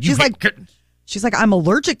 Right. I hear you hate kittens. She's like, I'm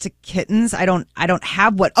allergic to kittens. I don't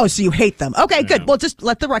have what. Oh, so you hate them. Okay, good. Well, just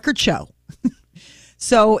let the record show.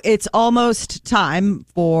 So it's almost time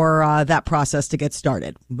for that process to get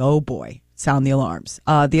started. Oh, boy. Sound the alarms.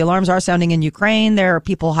 The alarms are sounding in Ukraine. There are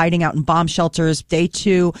people hiding out in bomb shelters. Day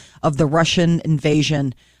 2 of the Russian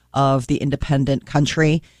invasion of the independent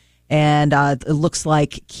country. And it looks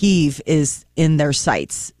like Kyiv is in their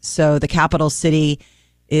sights. So the capital city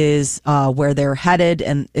is where they're headed,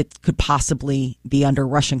 and it could possibly be under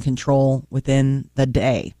Russian control within the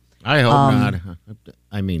day. I hope not.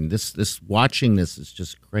 I mean, this watching this is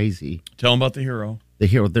just crazy. Tell them about the hero. The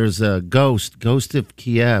hero. There's a Ghost of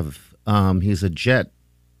Kiev. He's a jet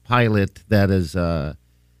pilot that is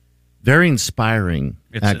very inspiring.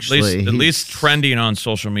 It's actually, at least trending on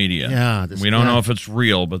social media. Yeah, we don't know if it's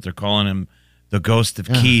real, but they're calling him the Ghost of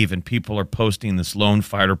Kyiv, and people are posting this lone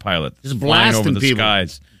fighter pilot just flying over blasting the people.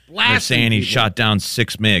 skies. They're saying he shot down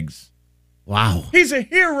 6 MiGs. Wow, he's a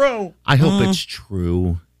hero. I hope it's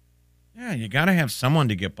true. Yeah, you got to have someone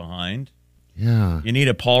to get behind. Yeah, You need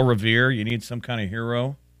a Paul Revere. You need some kind of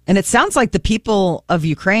hero. And it sounds like the people of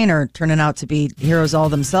Ukraine are turning out to be heroes all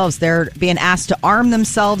themselves. They're being asked to arm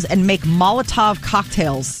themselves and make Molotov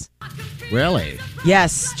cocktails. really.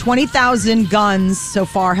 Yes, 20,000 guns so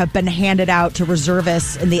far have been handed out to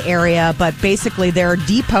reservists in the area, but basically there are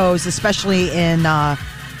depots, especially in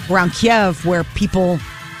around Kiev, where people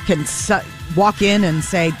can walk in and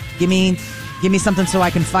say, "Give me something so I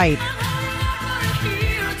can fight."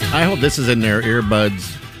 I hope this is in their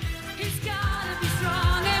earbuds.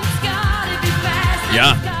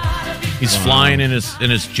 Yeah, he's flying in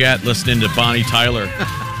his jet, listening to Bonnie Tyler.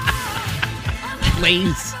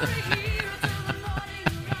 Please.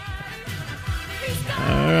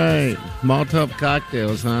 All right, Molotov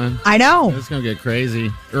cocktails, huh? I know. It's gonna get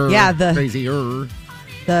crazy. Yeah, crazier.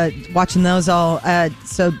 Watching those all.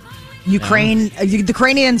 So Ukraine, the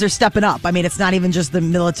Ukrainians are stepping up. I mean, it's not even just the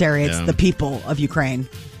military; it's the people of Ukraine.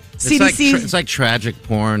 CDC. It's like tragic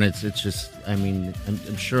porn. It's just. I mean,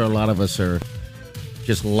 I'm sure a lot of us are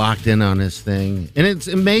just locked in on this thing, and it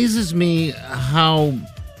amazes me how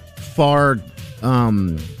far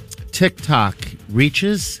TikTok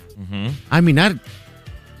reaches. Mm-hmm. I mean,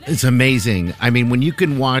 it's amazing. I mean, when you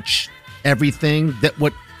can watch everything that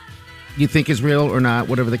what you think is real or not,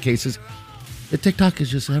 whatever the case is, the TikTok is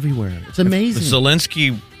just everywhere. It's amazing.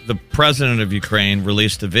 Zelensky, the president of Ukraine,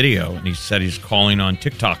 released a video, and he said he's calling on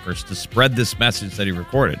TikTokers to spread this message that he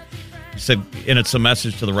recorded. He said, and it's a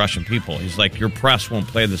message to the Russian people. He's like, your press won't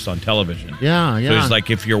play this on television. Yeah. So he's like,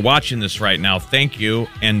 if you're watching this right now, thank you,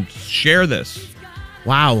 and share this.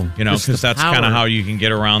 Wow. Because that's kind of how you can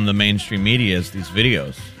get around the mainstream media is these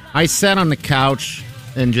videos. I sat on the couch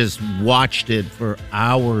and just watched it for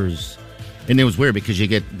hours. And it was weird because you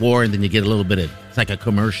get war and then you get a little bit of, it's like a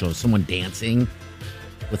commercial, someone dancing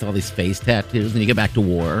with all these face tattoos, and you get back to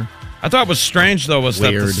war. I thought what was strange, though, was that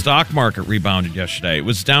Weird. the stock market rebounded yesterday. It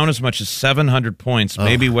was down as much as 700 points,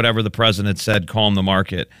 maybe whatever the president said calmed the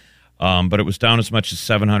market. But it was down as much as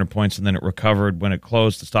 700 points, and then it recovered. When it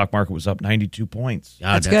closed, the stock market was up 92 points.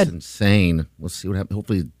 God, that's good. insane. We'll see what happens.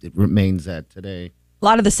 Hopefully it remains that today. A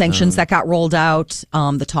lot of the sanctions that got rolled out,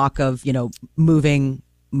 the talk of, moving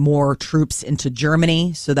more troops into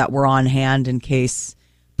Germany so that we're on hand in case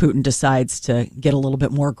Putin decides to get a little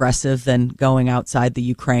bit more aggressive than going outside the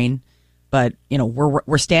Ukraine. But,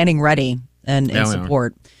 we're standing ready and in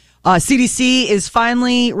support. CDC is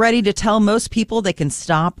finally ready to tell most people they can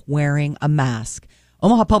stop wearing a mask.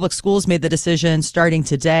 Omaha Public Schools made the decision starting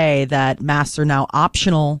today that masks are now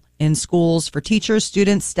optional in schools for teachers,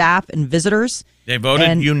 students, staff, and visitors. They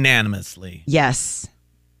voted unanimously. Yes.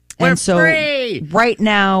 We're free. Right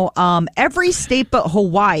now, every state but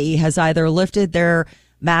Hawaii has either lifted their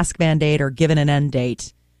mask mandate or given an end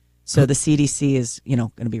date. So the CDC is,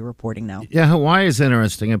 going to be reporting now. Yeah, Hawaii is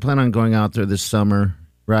interesting. I plan on going out there this summer,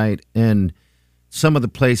 right? And some of the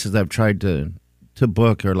places I've tried to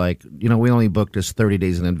book are like, we only booked this 30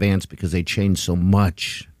 days in advance because they changed so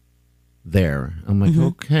much there. I'm like,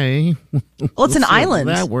 okay. Well, it's an island.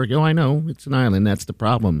 That work? Oh, I know. It's an island. That's the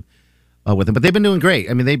problem with them. But they've been doing great.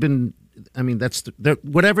 I mean,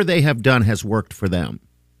 whatever they have done has worked for them.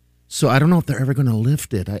 So I don't know if they're ever going to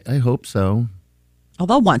lift it. I hope so. Well,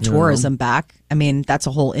 they'll want tourism back. I mean, that's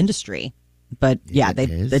a whole industry. But yeah,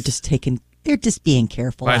 they're just taking They're just being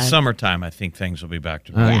careful. By summertime, I think things will be back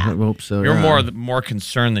to I normal. hope so. You're yeah. more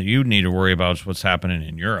concerned that you need to worry about is what's happening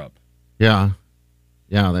in Europe. Yeah.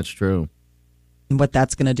 Yeah, that's true. And what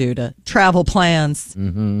that's going to do to travel plans.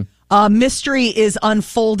 Mm-hmm. Mystery is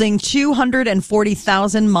unfolding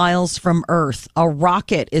 240,000 miles from Earth. A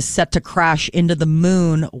rocket is set to crash into the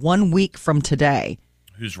moon 1 week from today.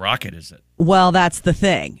 Whose rocket is it? Well, that's the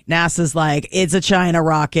thing. NASA's like, it's a China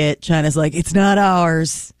rocket. China's like, it's not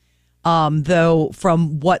ours. Though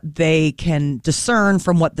from what they can discern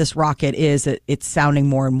from what this rocket is, it's sounding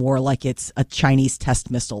more and more like it's a Chinese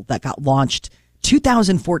test missile that got launched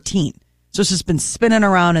 2014. So it's just been spinning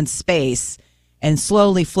around in space and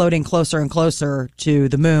slowly floating closer and closer to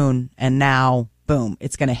the moon. And now, boom,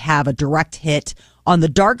 it's going to have a direct hit on the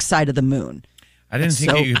dark side of the moon. I didn't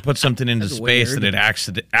think So- you could put something into That's space weird.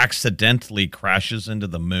 that it accidentally crashes into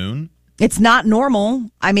the moon. It's not normal.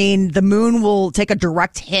 I mean, the moon will take a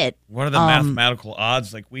direct hit. What are the mathematical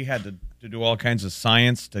odds? Like we had to do all kinds of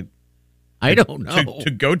science to I don't know.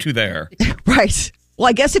 to go to there. Right. Well,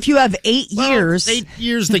 I guess if you have 8 years. 8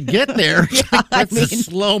 years to get there. That's a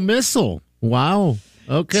slow missile. Wow.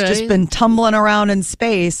 Okay. It's just been tumbling around in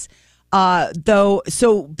space. Though,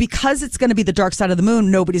 so because it's going to be the dark side of the moon,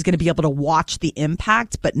 nobody's going to be able to watch the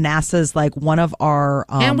impact. But NASA's like one of our.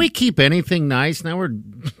 Can we keep anything nice? Now we're.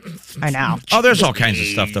 I know. Oh, there's all kinds of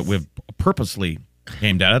stuff that we've purposely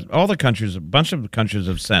aimed at. All the countries, a bunch of countries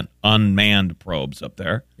have sent unmanned probes up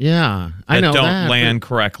there. Yeah, I that know don't that. land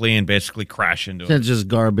correctly and basically crash into It's it. just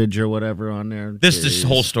garbage or whatever on there. This Jeez.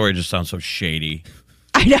 whole story just sounds so shady.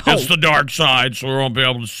 I know. It's the dark side, so we won't be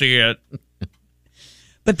able to see it.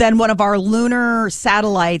 But then one of our lunar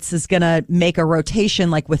satellites is going to make a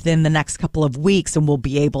rotation like within the next couple of weeks, and we'll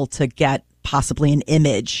be able to get possibly an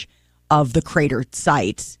image of the cratered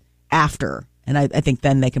site after. And I think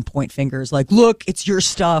then they can point fingers like, look, it's your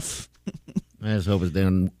stuff. I just hope it's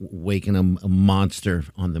them waking a monster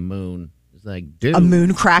on the moon. It's like, dude. A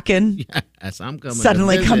moon kraken Yes, I'm coming.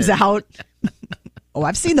 suddenly to comes visit. out. Oh,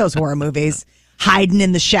 I've seen those horror movies. Hiding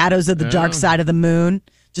in the shadows of the dark side of the moon,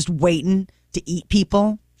 just waiting to eat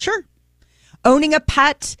people. Sure. Owning a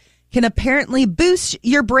pet can apparently boost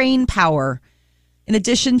your brain power. In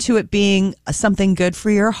addition to it being something good for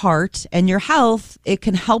your heart and your health, it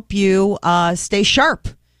can help you stay sharp.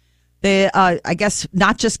 I guess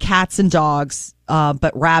not just cats and dogs,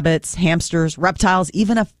 but rabbits, hamsters, reptiles,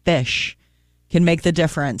 even a fish can make the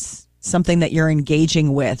difference. Something that you're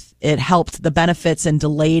engaging with. It helped the benefits and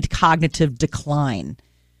delayed cognitive decline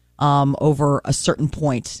over a certain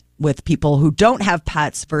point with people who don't have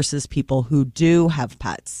pets versus people who do have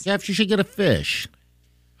pets. Yeah, you should get a fish.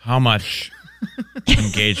 How much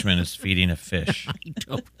engagement is feeding a fish?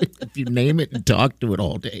 If you name it and talk to it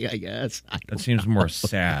all day, I guess. That seems more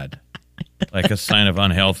sad, like a sign of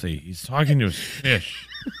unhealthy. He's talking to his fish.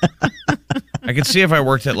 I could see if I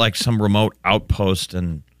worked at like some remote outpost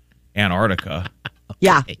in Antarctica.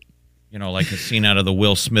 Yeah. You know, like a scene out of the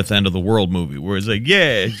Will Smith End of the World movie where he's like,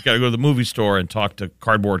 yeah, he's got to go to the movie store and talk to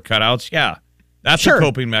cardboard cutouts. Yeah, that's Sure. a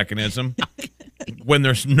coping mechanism when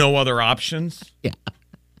there's no other options. Yeah.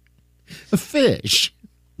 A fish.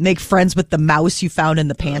 Make friends with the mouse you found in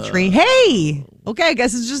the pantry. Hey, okay, I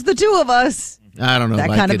guess it's just the two of us. I don't know That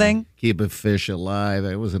if kind I of could thing? keep a fish alive.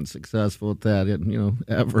 I wasn't successful at that,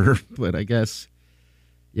 ever. But I guess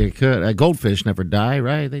you could. A goldfish never die,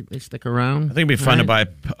 right? They stick around. I think it'd be fun to buy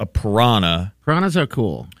a piranha. Piranhas are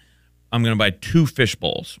cool. I'm going to buy 2 fish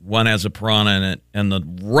bowls. One has a piranha in it, and the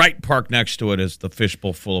right park next to it is the fish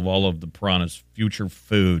bowl full of all of the piranha's future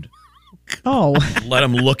food. Oh, Let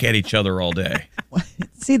them look at each other all day.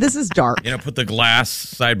 see, this is dark. You know, put the glass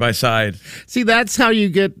side by side. See, that's how you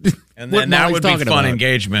get. And what then that Molly's would be talking fun about.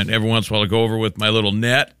 engagement. Every once in a while, I'll go over with my little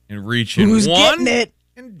net and reach in Who's one getting it?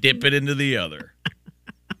 and dip it into the other.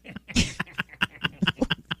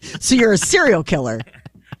 So you're a serial killer.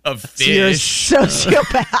 A So you're a fish.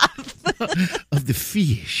 sociopath. Of the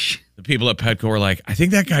fish. The people at Petco are like, I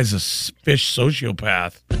think that guy's a fish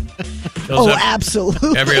sociopath. Shows Oh, up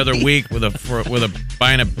absolutely. every other week with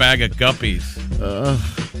buying a bag of guppies.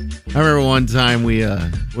 I remember one time we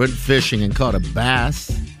went fishing and caught a bass.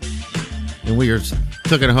 And we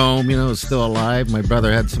took it home, it was still alive. My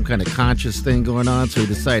brother had some kind of conscious thing going on, so he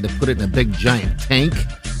decided to put it in a big giant tank.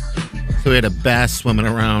 So we had a bass swimming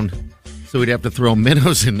around. So we'd have to throw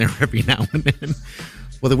minnows in there every now and then.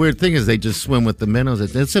 Well, the weird thing is they just swim with the minnows.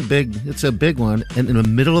 It's a big one. And in the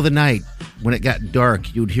middle of the night, when it got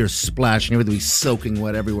dark, you'd hear splash and everything would be soaking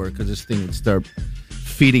wet everywhere because this thing would start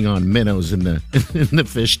feeding on minnows in the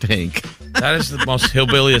fish tank. That is the most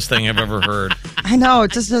hillbilliest thing I've ever heard. I know,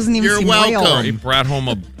 it just doesn't even You're seem welcome. He real. brought home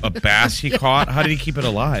a bass he caught. How did he keep it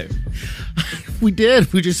alive? We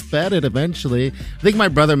did. We just fed it eventually. I think my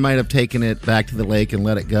brother might have taken it back to the lake and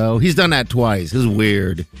let it go. He's done that twice. It was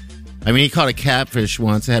weird. I mean, he caught a catfish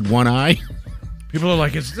once. It had one eye. People are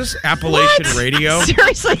like, is this Appalachian radio?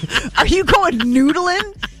 Seriously, are you going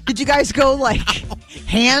noodling? Did you guys go like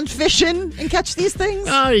hand fishing and catch these things?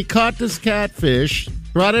 Oh, he caught this catfish,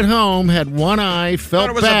 brought it home, had one eye, felt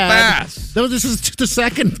it was bad. a bass. No, this is just a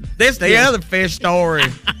second. This the other fish story.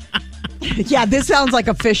 Yeah, this sounds like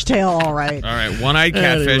a fishtail, all right. All right, one-eyed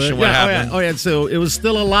catfish, Anyway, and what yeah, happened? Oh yeah. So it was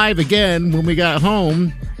still alive again when we got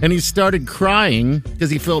home, and he started crying because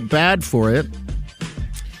he felt bad for it.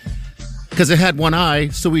 Because it had one eye,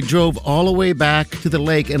 so we drove all the way back to the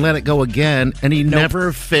lake and let it go again, and he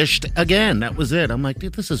never fished again. That was it. I'm like,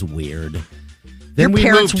 dude, this is weird. Then Your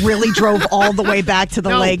parents moved- really drove all the way back to the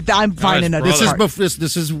No. lake. I'm finding it. This is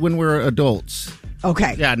this is when we're adults.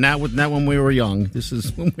 Okay. Yeah, not when we were young. This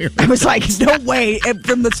is when we were. I was like, no way. And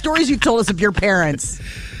from the stories you've told us of your parents,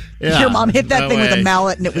 your mom hit that no thing with a way.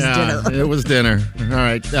 mallet and it was Yeah, dinner. It was dinner. All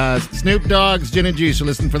right. Snoop Dogg's Gin and Juice. So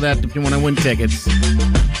listen for that if you want to win tickets.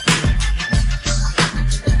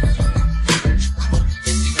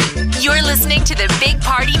 You're listening to the Big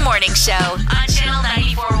Party Morning Show on Channel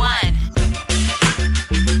 94.1.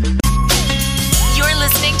 You're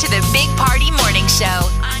listening to the Big Party Morning Show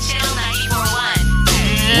on Channel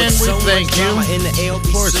 94.1. And we thank you. Of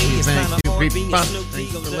course we thank you, people.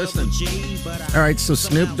 Thanks for listening. All right, so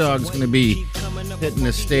Snoop Dogg's going to be hitting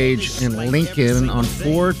the stage in Lincoln on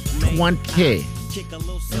 4/20.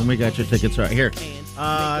 And we got your tickets right here.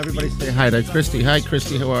 Everybody say hi to Christy. Hi,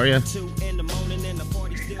 Christy. How are you?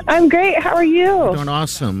 I'm great. How are you? Doing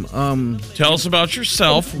awesome. Tell us about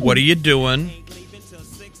yourself. What are you doing?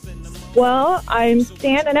 Well, I'm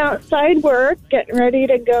standing outside work, getting ready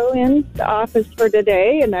to go in the office for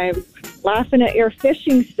today, and I'm laughing at your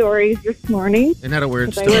fishing stories this morning. Isn't that a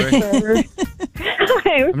weird 'Cause story?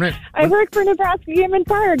 I work for Nebraska Game and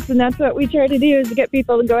Parks, and that's what we try to do is to get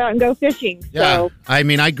people to go out and go fishing. Yeah, So I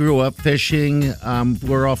mean, I grew up fishing.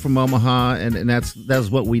 We're all from Omaha, and that's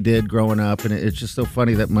what we did growing up. And it's just so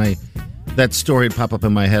funny that that story would pop up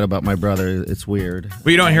in my head about my brother. It's weird.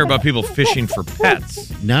 Well, you don't hear about people fishing for pets.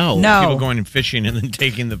 No. People going and fishing and then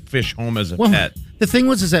taking the fish home as a pet. The thing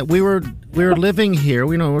was is that we were living here,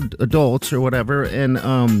 we know, adults or whatever,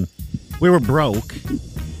 and we were broke.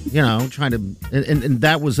 You know, trying to, and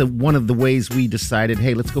that was one of the ways we decided,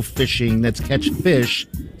 hey, let's go fishing, let's catch fish,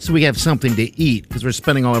 so we have something to eat because we're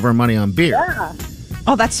spending all of our money on beer. yeah.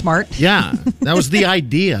 Oh, that's smart. Yeah, that was the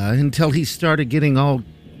idea until he started getting all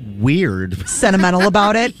weird. Sentimental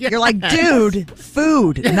about it. You're like, dude,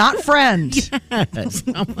 food, not friend. Yes.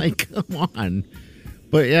 I'm like, come on.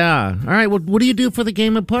 But yeah, all right. Well, what do you do for the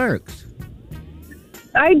Game of Parks?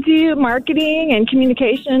 I do marketing and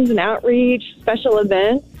communications and outreach, special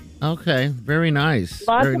events. Okay, very nice.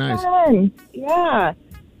 Lots Very of nice. fun. Yeah.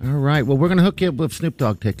 All right. Well, we're going to hook you up with Snoop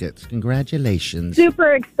Dogg tickets. Congratulations.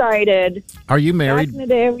 Super excited. Are you Back married? in the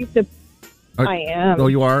day, we used to. I am. Oh,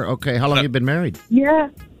 you are? Okay. How long have you been married? Yeah.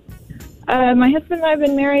 My husband and I have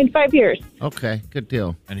been married 5 years. Okay, good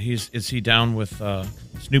deal. And is he down with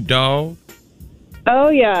Snoop Dogg? Oh,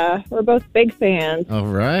 yeah. We're both big fans. All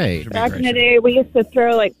right. Back in the day, we used to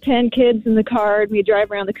throw like 10 kids in the car and we'd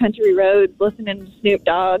drive around the country roads listening to Snoop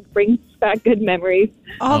Dogg. Brings back good memories.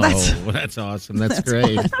 Oh, that's awesome. That's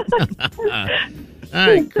great. All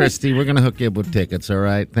right, Christy, we're going to hook you up with tickets, all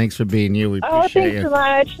right? Thanks for being you. We Oh, appreciate thanks you. so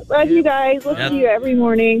much. Love you guys. Listen to you every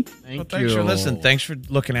morning. Thank Thanks you. for listening. Thanks for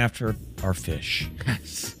looking after our fish.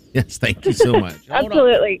 Yes, thank you so much.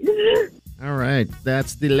 Absolutely. All right,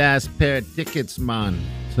 that's the last pair of tickets, man.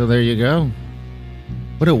 So there you go.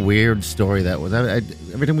 What a weird story that was.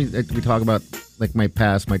 Every time we talk about like my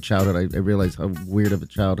past, my childhood, I realize how weird of a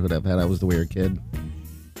childhood I've had. I was the weird kid.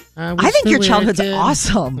 I think your childhood's It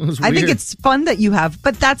awesome. was I think weird. it's fun that you have,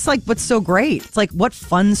 but that's like what's so great. It's like, what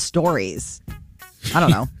fun stories. I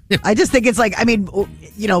don't know. I just think it's like, I mean,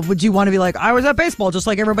 you know, would you want to be like, I was at baseball just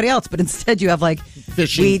like everybody else, but instead you have like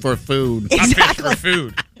Fishing for food. Exactly. I fished for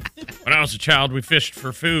food. When I was a child, we fished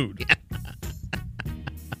for food.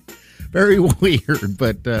 Very weird,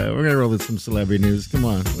 but we're going to roll with some celebrity news. Come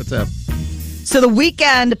on, what's up? So The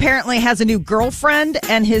Weeknd apparently has a new girlfriend,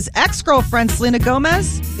 and his ex-girlfriend, Selena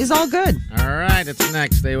Gomez, is all good. All right, it's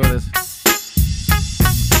next. Stay with us.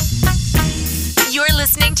 You're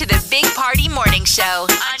listening to the Big Party Morning Show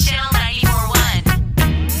on Channel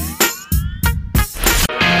 94.1.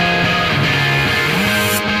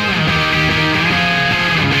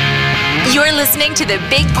 You're listening to the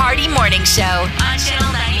Big Party Morning Show on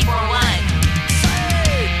Channel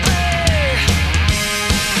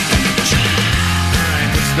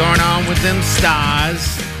 94.1. What's going on with them stars?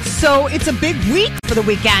 So it's a big week for The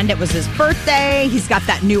Weeknd. It was his birthday. He's got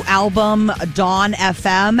that new album, Dawn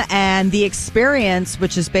FM, and The Experience,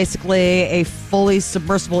 which is basically a fully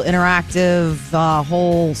submersible, interactive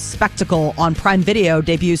whole spectacle on Prime Video,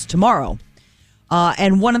 debuts tomorrow.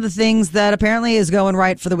 And one of the things that apparently is going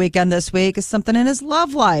right for The Weeknd this week is something in his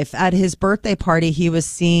love life. At his birthday party, he was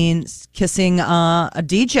seen kissing a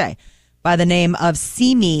DJ by the name of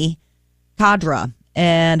Simi Khadra.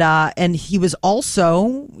 And he was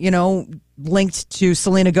also, linked to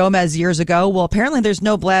Selena Gomez years ago. Well, apparently there's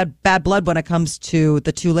no bad blood when it comes to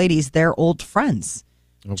the two ladies. They're old friends.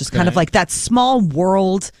 Okay. Just kind of like that small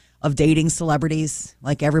world of dating celebrities.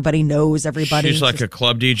 Like everybody knows everybody. She's like a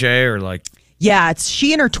club DJ or like... Yeah, it's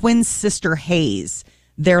she and her twin sister Hayes.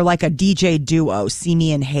 They're like a DJ duo,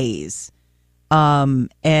 Simi and Hayes. And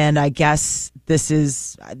I guess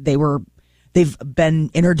they've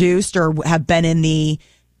been introduced or have been in the,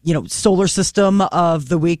 solar system of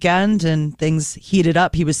The Weeknd, and things heated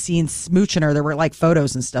up. He was seen smooching her. There were like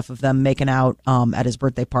photos and stuff of them making out at his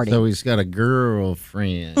birthday party. So he's got a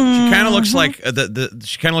girlfriend. She kind of looks like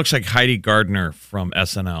she kind of looks like Heidi Gardner from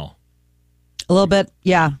SNL. A little bit,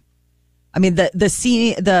 yeah. I mean,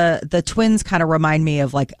 the twins kind of remind me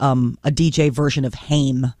of like a DJ version of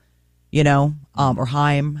Haim. Or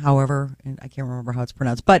Haim, however, I can't remember how it's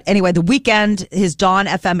pronounced. But anyway, The Weeknd, his Dawn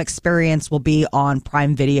FM Experience will be on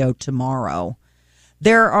Prime Video tomorrow.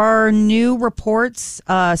 There are new reports,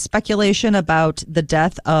 speculation about the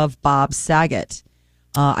death of Bob Saget.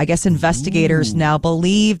 I guess investigators now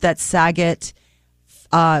believe that Saget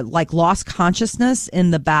lost consciousness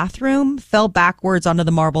in the bathroom, fell backwards onto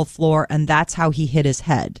the marble floor, and that's how he hit his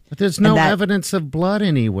head. But there's no evidence of blood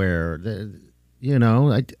anywhere.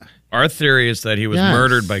 Our theory is that he was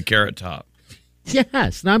murdered by Carrot Top.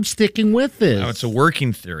 Yes, and I'm sticking with this. No, it's a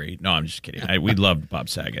working theory. No, I'm just kidding. We loved Bob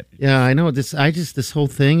Saget. Yeah, I know. This whole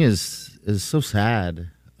thing is so sad.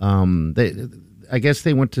 I guess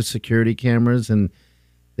they went to security cameras and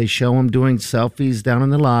they show him doing selfies down in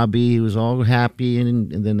the lobby. He was all happy,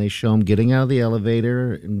 and then they show him getting out of the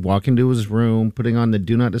elevator and walking to his room, putting on the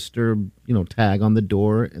 "Do Not Disturb" tag on the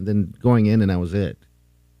door, and then going in, and that was it.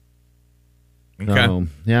 Okay. So,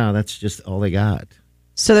 yeah, that's just all they got.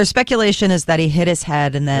 So their speculation is that he hit his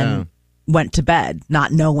head and then went to bed,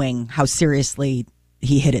 not knowing how seriously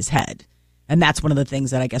he hit his head. And that's one of the things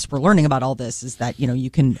that I guess we're learning about all this is that, you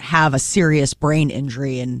can have a serious brain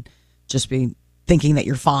injury and just be thinking that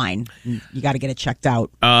you're fine. You got to get it checked out.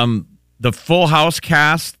 The Full House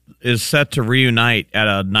cast is set to reunite at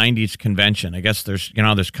a 90s convention. I guess there's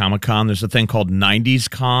Comic-Con. There's a thing called 90s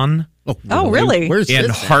Con. Oh, really? Where's in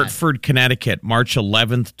this Hartford, Connecticut, March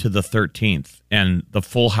 11th to the 13th. And the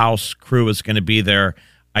Full House crew is going to be there,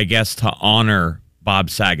 I guess, to honor Bob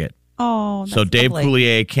Saget. Oh, so Dave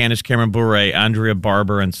Coulier, Candace Cameron Bure, Andrea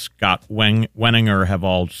Barber, and Scott Wenninger have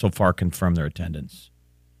all so far confirmed their attendance.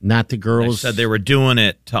 Not the girls. They said they were doing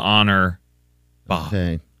it to honor Bob.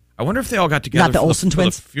 Okay. I wonder if they all got together Not the Olsen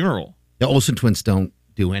twins? for the funeral. The Olsen twins don't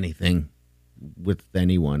do anything with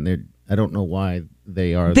anyone. I don't know why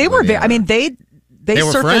they are. They were very. I mean, they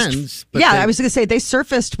were surfaced. friends. I was going to say they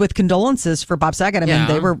surfaced with condolences for Bob Saget. I mean,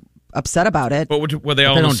 they were upset about it. But were they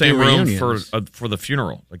all in the same room for the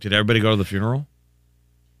funeral? Like, did everybody go to the funeral?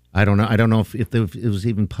 I don't know. I don't know if it was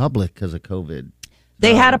even public because of COVID.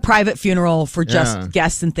 They had a private funeral for just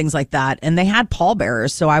guests and things like that, and they had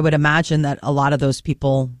pallbearers. So I would imagine that a lot of those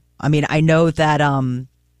people. I mean, I know that.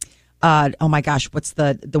 Oh my gosh, what's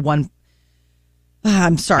the one?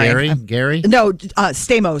 I'm sorry. Gary? No,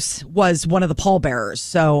 Stamos was one of the pallbearers.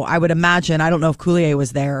 So I would imagine, I don't know if Coulier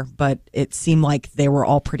was there, but it seemed like they were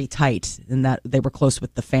all pretty tight and that they were close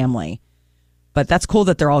with the family. But that's cool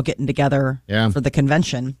that they're all getting together for the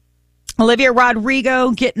convention. Olivia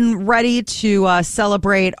Rodrigo getting ready to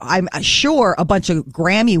celebrate, I'm sure, a bunch of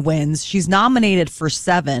Grammy wins. She's nominated for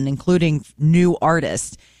 7, including New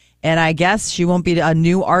Artist. And I guess she won't be a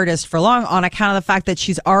new artist for long on account of the fact that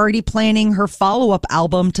she's already planning her follow-up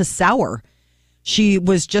album to Sour. She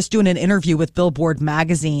was just doing an interview with Billboard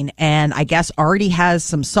magazine and I guess already has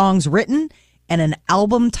some songs written and an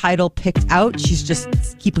album title picked out. She's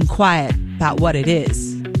just keeping quiet about what it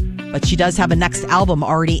is. But she does have a next album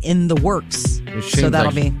already in the works. So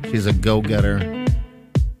that'll be... She's a go-getter.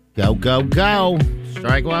 Go, go, go.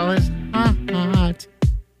 Strike while it's hot.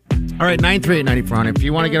 All right, 938-9400. If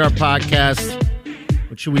you want to get our podcast,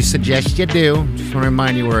 what should we suggest you do? Just want to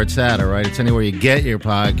remind you where it's at, all right? It's anywhere you get your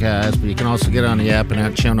podcast, but you can also get it on the app and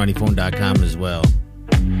at channel94.com as well.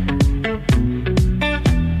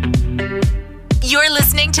 You're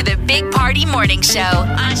listening to the Big Party Morning Show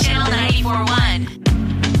on Channel 94.1.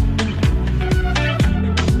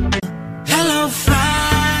 Hello,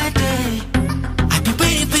 Friday.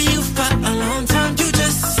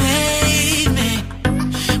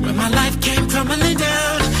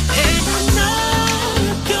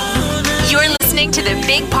 the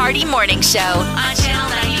Big Party Morning Show on Channel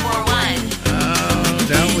 94.1. Oh,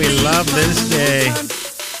 don't we love this day?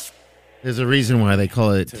 There's a reason why they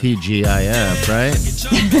call it TGIF, right?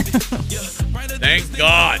 Thank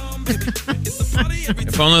God.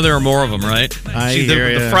 If only there were more of them, right? I See,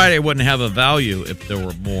 hear the ya. Friday wouldn't have a value if there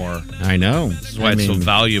were more. I know. This is why it's so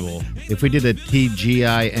valuable. If we did a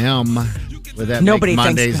TGIM, would that Nobody make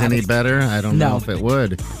thinks Mondays about any it. better? I don't know No. if it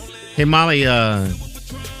would. Hey, Molly,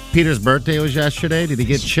 Peter's birthday was yesterday. Did he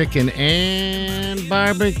get chicken and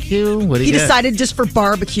barbecue? What did He get? decided just for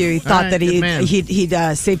barbecue. He thought right, that good man. he'd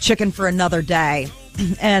save chicken for another day.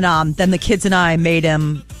 And then the kids and I made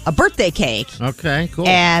him a birthday cake. Okay, cool.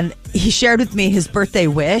 And he shared with me his birthday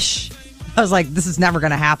wish. I was like, this is never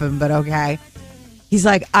going to happen, but okay. He's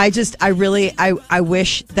like, I wish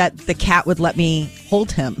that the cat would let me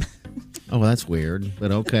hold him. Oh, well, that's weird,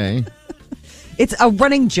 but okay. It's a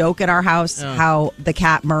running joke at our house how the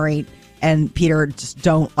cat Murray and Peter just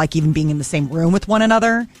don't like even being in the same room with one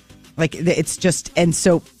another. Like it's just, and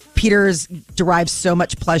so Peter's derives so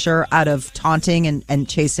much pleasure out of taunting and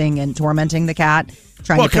chasing and tormenting the cat,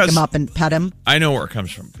 trying to pick him up and pet him. I know where it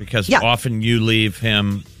comes from because Yeah. often you leave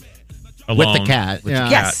him alone With the cat. with Yeah. the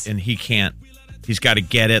Yes. cat, and he can't. He's got to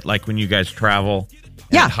get it, like when you guys travel.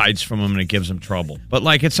 And Yeah. it hides from him and it gives him trouble. But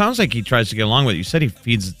like it sounds like he tries to get along with it. You said he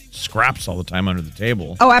feeds scraps all the time under the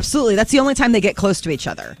table. Oh, absolutely. That's the only time they get close to each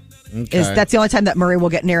other. Okay. That's the only time that Murray will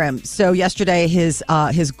get near him. So yesterday, his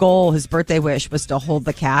goal, his birthday wish, was to hold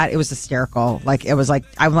the cat. It was hysterical. Like it was like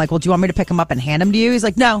I'm like, well, do you want me to pick him up and hand him to you? He's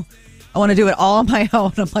like, no, I want to do it all on my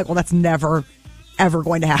own. I'm like, well, that's never ever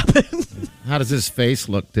going to happen. How does his face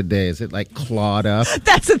look today? Is it like clawed up?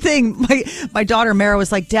 That's the thing. My daughter Mara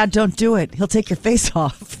was like, Dad, don't do it. He'll take your face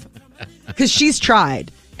off. Because she's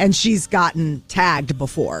tried and she's gotten tagged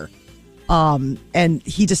before. And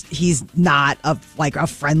he's not a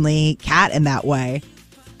friendly cat in that way.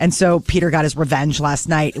 And so Peter got his revenge last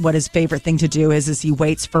night. What his favorite thing to do is he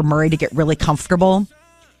waits for Murray to get really comfortable.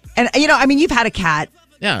 And, you've had a cat.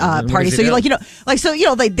 Yeah, what party. does So he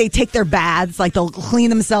you're do? they take their baths, like they'll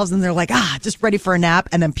clean themselves and they're like, just ready for a nap.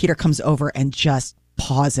 And then Peter comes over and just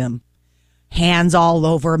paws him, hands all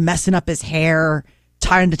over, messing up his hair,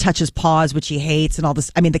 trying to touch his paws, which he hates, and all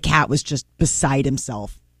this. I mean, the cat was just beside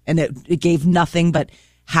himself, and it gave nothing but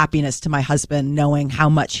happiness to my husband knowing how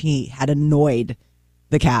much he had annoyed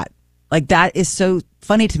the cat. Like that is so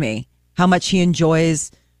funny to me, how much he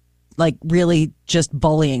enjoys, like really just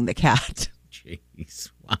bullying the cat.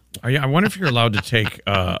 Jeez. Wow. I wonder if you're allowed to take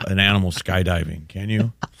an animal skydiving. Can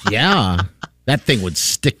you? Yeah. That thing would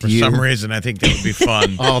stick to For you. some reason, I think that would be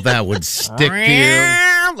fun. Oh, that would stick to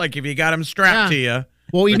you. Like if you got him strapped to you.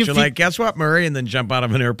 Well, even but if you're you- like, guess what, Murray? And then jump out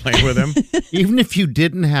of an airplane with him. Even if you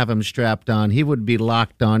didn't have him strapped on, he would be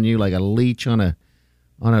locked on you like a leech on a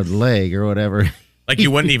leg or whatever. Like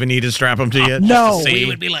you wouldn't even need to strap him to you. No. Just to see. He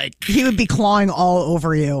would be like, He would be clawing all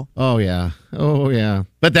over you. oh yeah.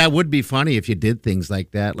 But that would be funny if you did things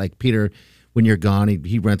like that. Like Peter, when you're gone,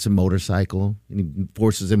 he rents a motorcycle and he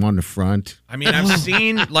forces him on the front. I mean, I've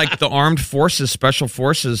seen like the armed forces, special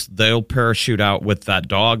forces, they'll parachute out with that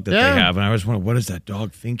dog that Yeah. they have. And I always wonder, what is that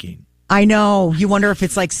dog thinking? I know. You wonder if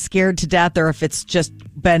it's like scared to death or if it's just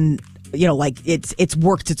been, like it's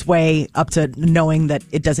worked its way up to knowing that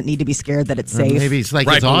it doesn't need to be scared, that it's safe. Maybe it's like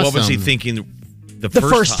Right, it's but awesome. what was he thinking the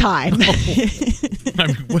first time. I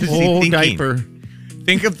mean, what is he Old thinking? diaper.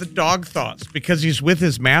 Think of the dog thoughts because he's with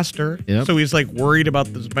his master. Yep. So he's like worried about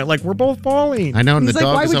this. Like, we're both falling. I know, and He's the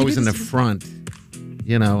like, why dog is would you always do in the this? front.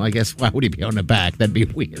 I guess why would he be on the back? That'd be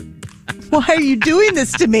weird. Why are you doing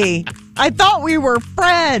this to me? I thought we were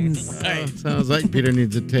friends. Sounds like Peter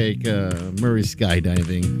needs to take Murray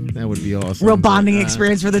skydiving. That would be awesome. Real bonding But,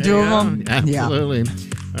 experience for the two of them. Yeah. Absolutely.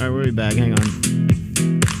 All right, we'll be back. Hang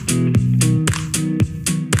on.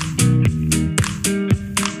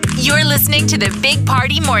 You're listening to the Big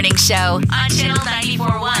Party Morning Show on Channel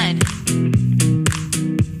 94.1.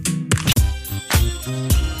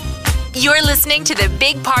 You're listening to the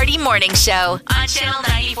Big Party Morning Show on Channel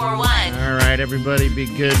 94.1. All right, everybody, be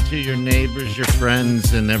good to your neighbors, your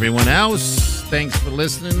friends, and everyone else. Thanks for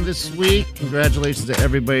listening this week. Congratulations to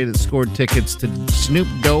everybody that scored tickets to Snoop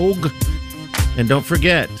Dogg. And don't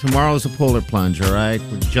forget, tomorrow's a polar plunge, all right?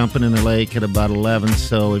 We're jumping in the lake at about 11,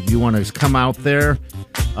 so if you want to come out there,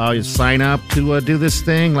 you sign up to do this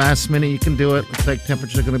thing. Last minute, you can do it. Looks like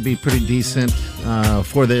temperatures are going to be pretty decent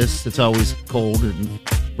for this. It's always cold, and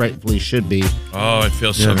rightfully should be. Oh, it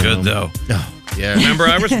feels so good, though. Oh, yeah. Remember,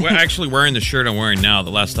 I was actually wearing the shirt I'm wearing now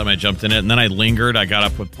the last time I jumped in it, and then I lingered. I got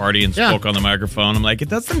up with Party and spoke on the microphone. I'm like, it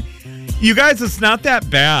doesn't... You guys, it's not that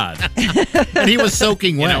bad. And he was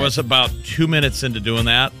soaking wet. And I was about 2 minutes into doing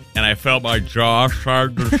that, and I felt my jaw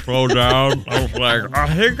start to slow down. I was like,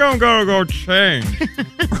 I think I'm going to go change.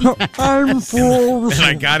 I'm full. And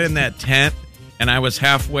I got in that tent, and I was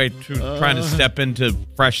halfway to trying to step into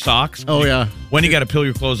fresh socks. Oh, yeah. When you got to peel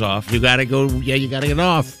your clothes off. You got to go. Yeah, you got to get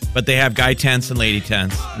off. But they have guy tents and lady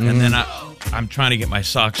tents. And then I'm trying to get my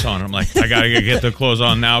socks on. I'm like, I got to get the clothes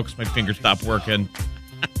on now because my fingers stopped working.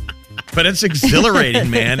 But it's exhilarating,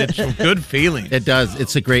 man. It's a good feeling. It does.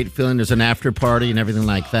 It's a great feeling. There's an after party and everything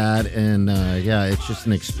like that. And, yeah, it's just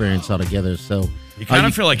an experience altogether. So you kind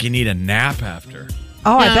of feel like you need a nap after.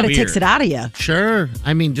 Oh, I bet it takes it out of you. Sure.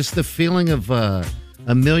 I mean, just the feeling of a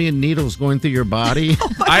million needles going through your body.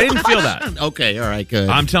 I didn't feel that. Okay, all right, good.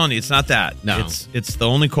 I'm telling you, it's not that. No. It's the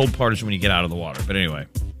only cold part is when you get out of the water. But anyway.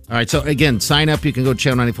 All right, so again, sign up. You can go to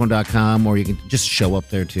channel94.com or you can just show up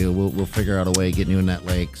there too. We'll figure out a way of getting you in that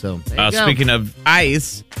lake. So speaking of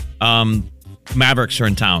ice, Mavericks are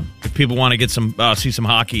in town. If people want to get see some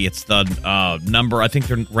hockey, it's the number. I think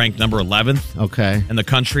they're ranked number 11th. Okay. In the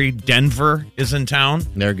country. Denver is in town.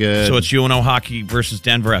 They're good. So it's UNO hockey versus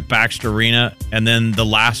Denver at Baxter Arena, and then the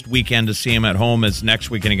last weekend to see them at home is next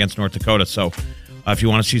weekend against North Dakota. So if you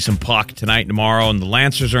want to see some puck tonight and tomorrow, and the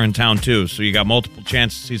Lancers are in town too, so you got multiple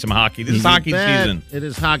chances to see some hockey. This is hockey season. It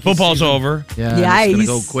is hockey. Football's season. Over. Yeah, it's going to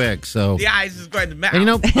go quick. So the ice is going to melt. And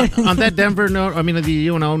on that Denver note, I mean the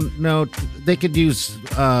UNO note, they could use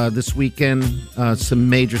this weekend some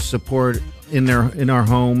major support in our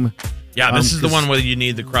home. Yeah, this is the one where you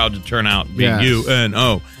need the crowd to turn out. Being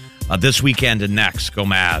UNO. This weekend and next, go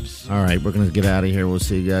Mavs. All right, we're going to get out of here. We'll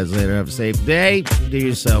see you guys later. Have a safe day. Do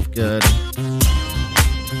yourself good.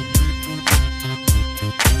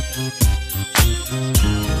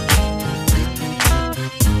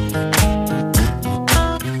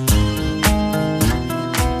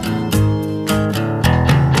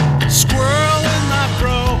 Squirrel in my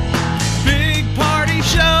fro, big party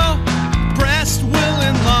show. Breast will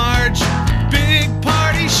enlarge, big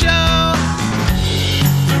party show.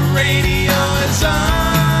 The radio is on.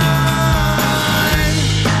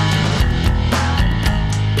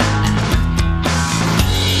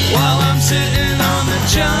 While I'm sitting on the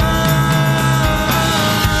john.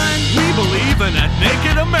 We believe in a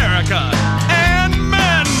naked America and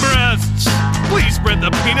man breasts. Please spread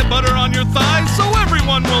the peanut butter on your thighs so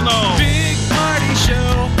everyone will know. Big party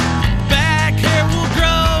show. Back hair will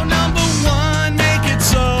grow. Number one, make it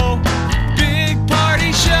so. Big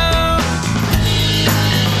party show.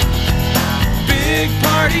 Big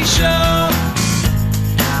party show.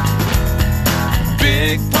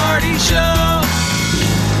 Big party show.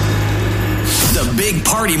 The Big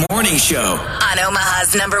Party Morning Show. On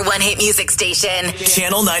Omaha's #1 hit music station.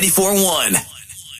 Channel 94.1.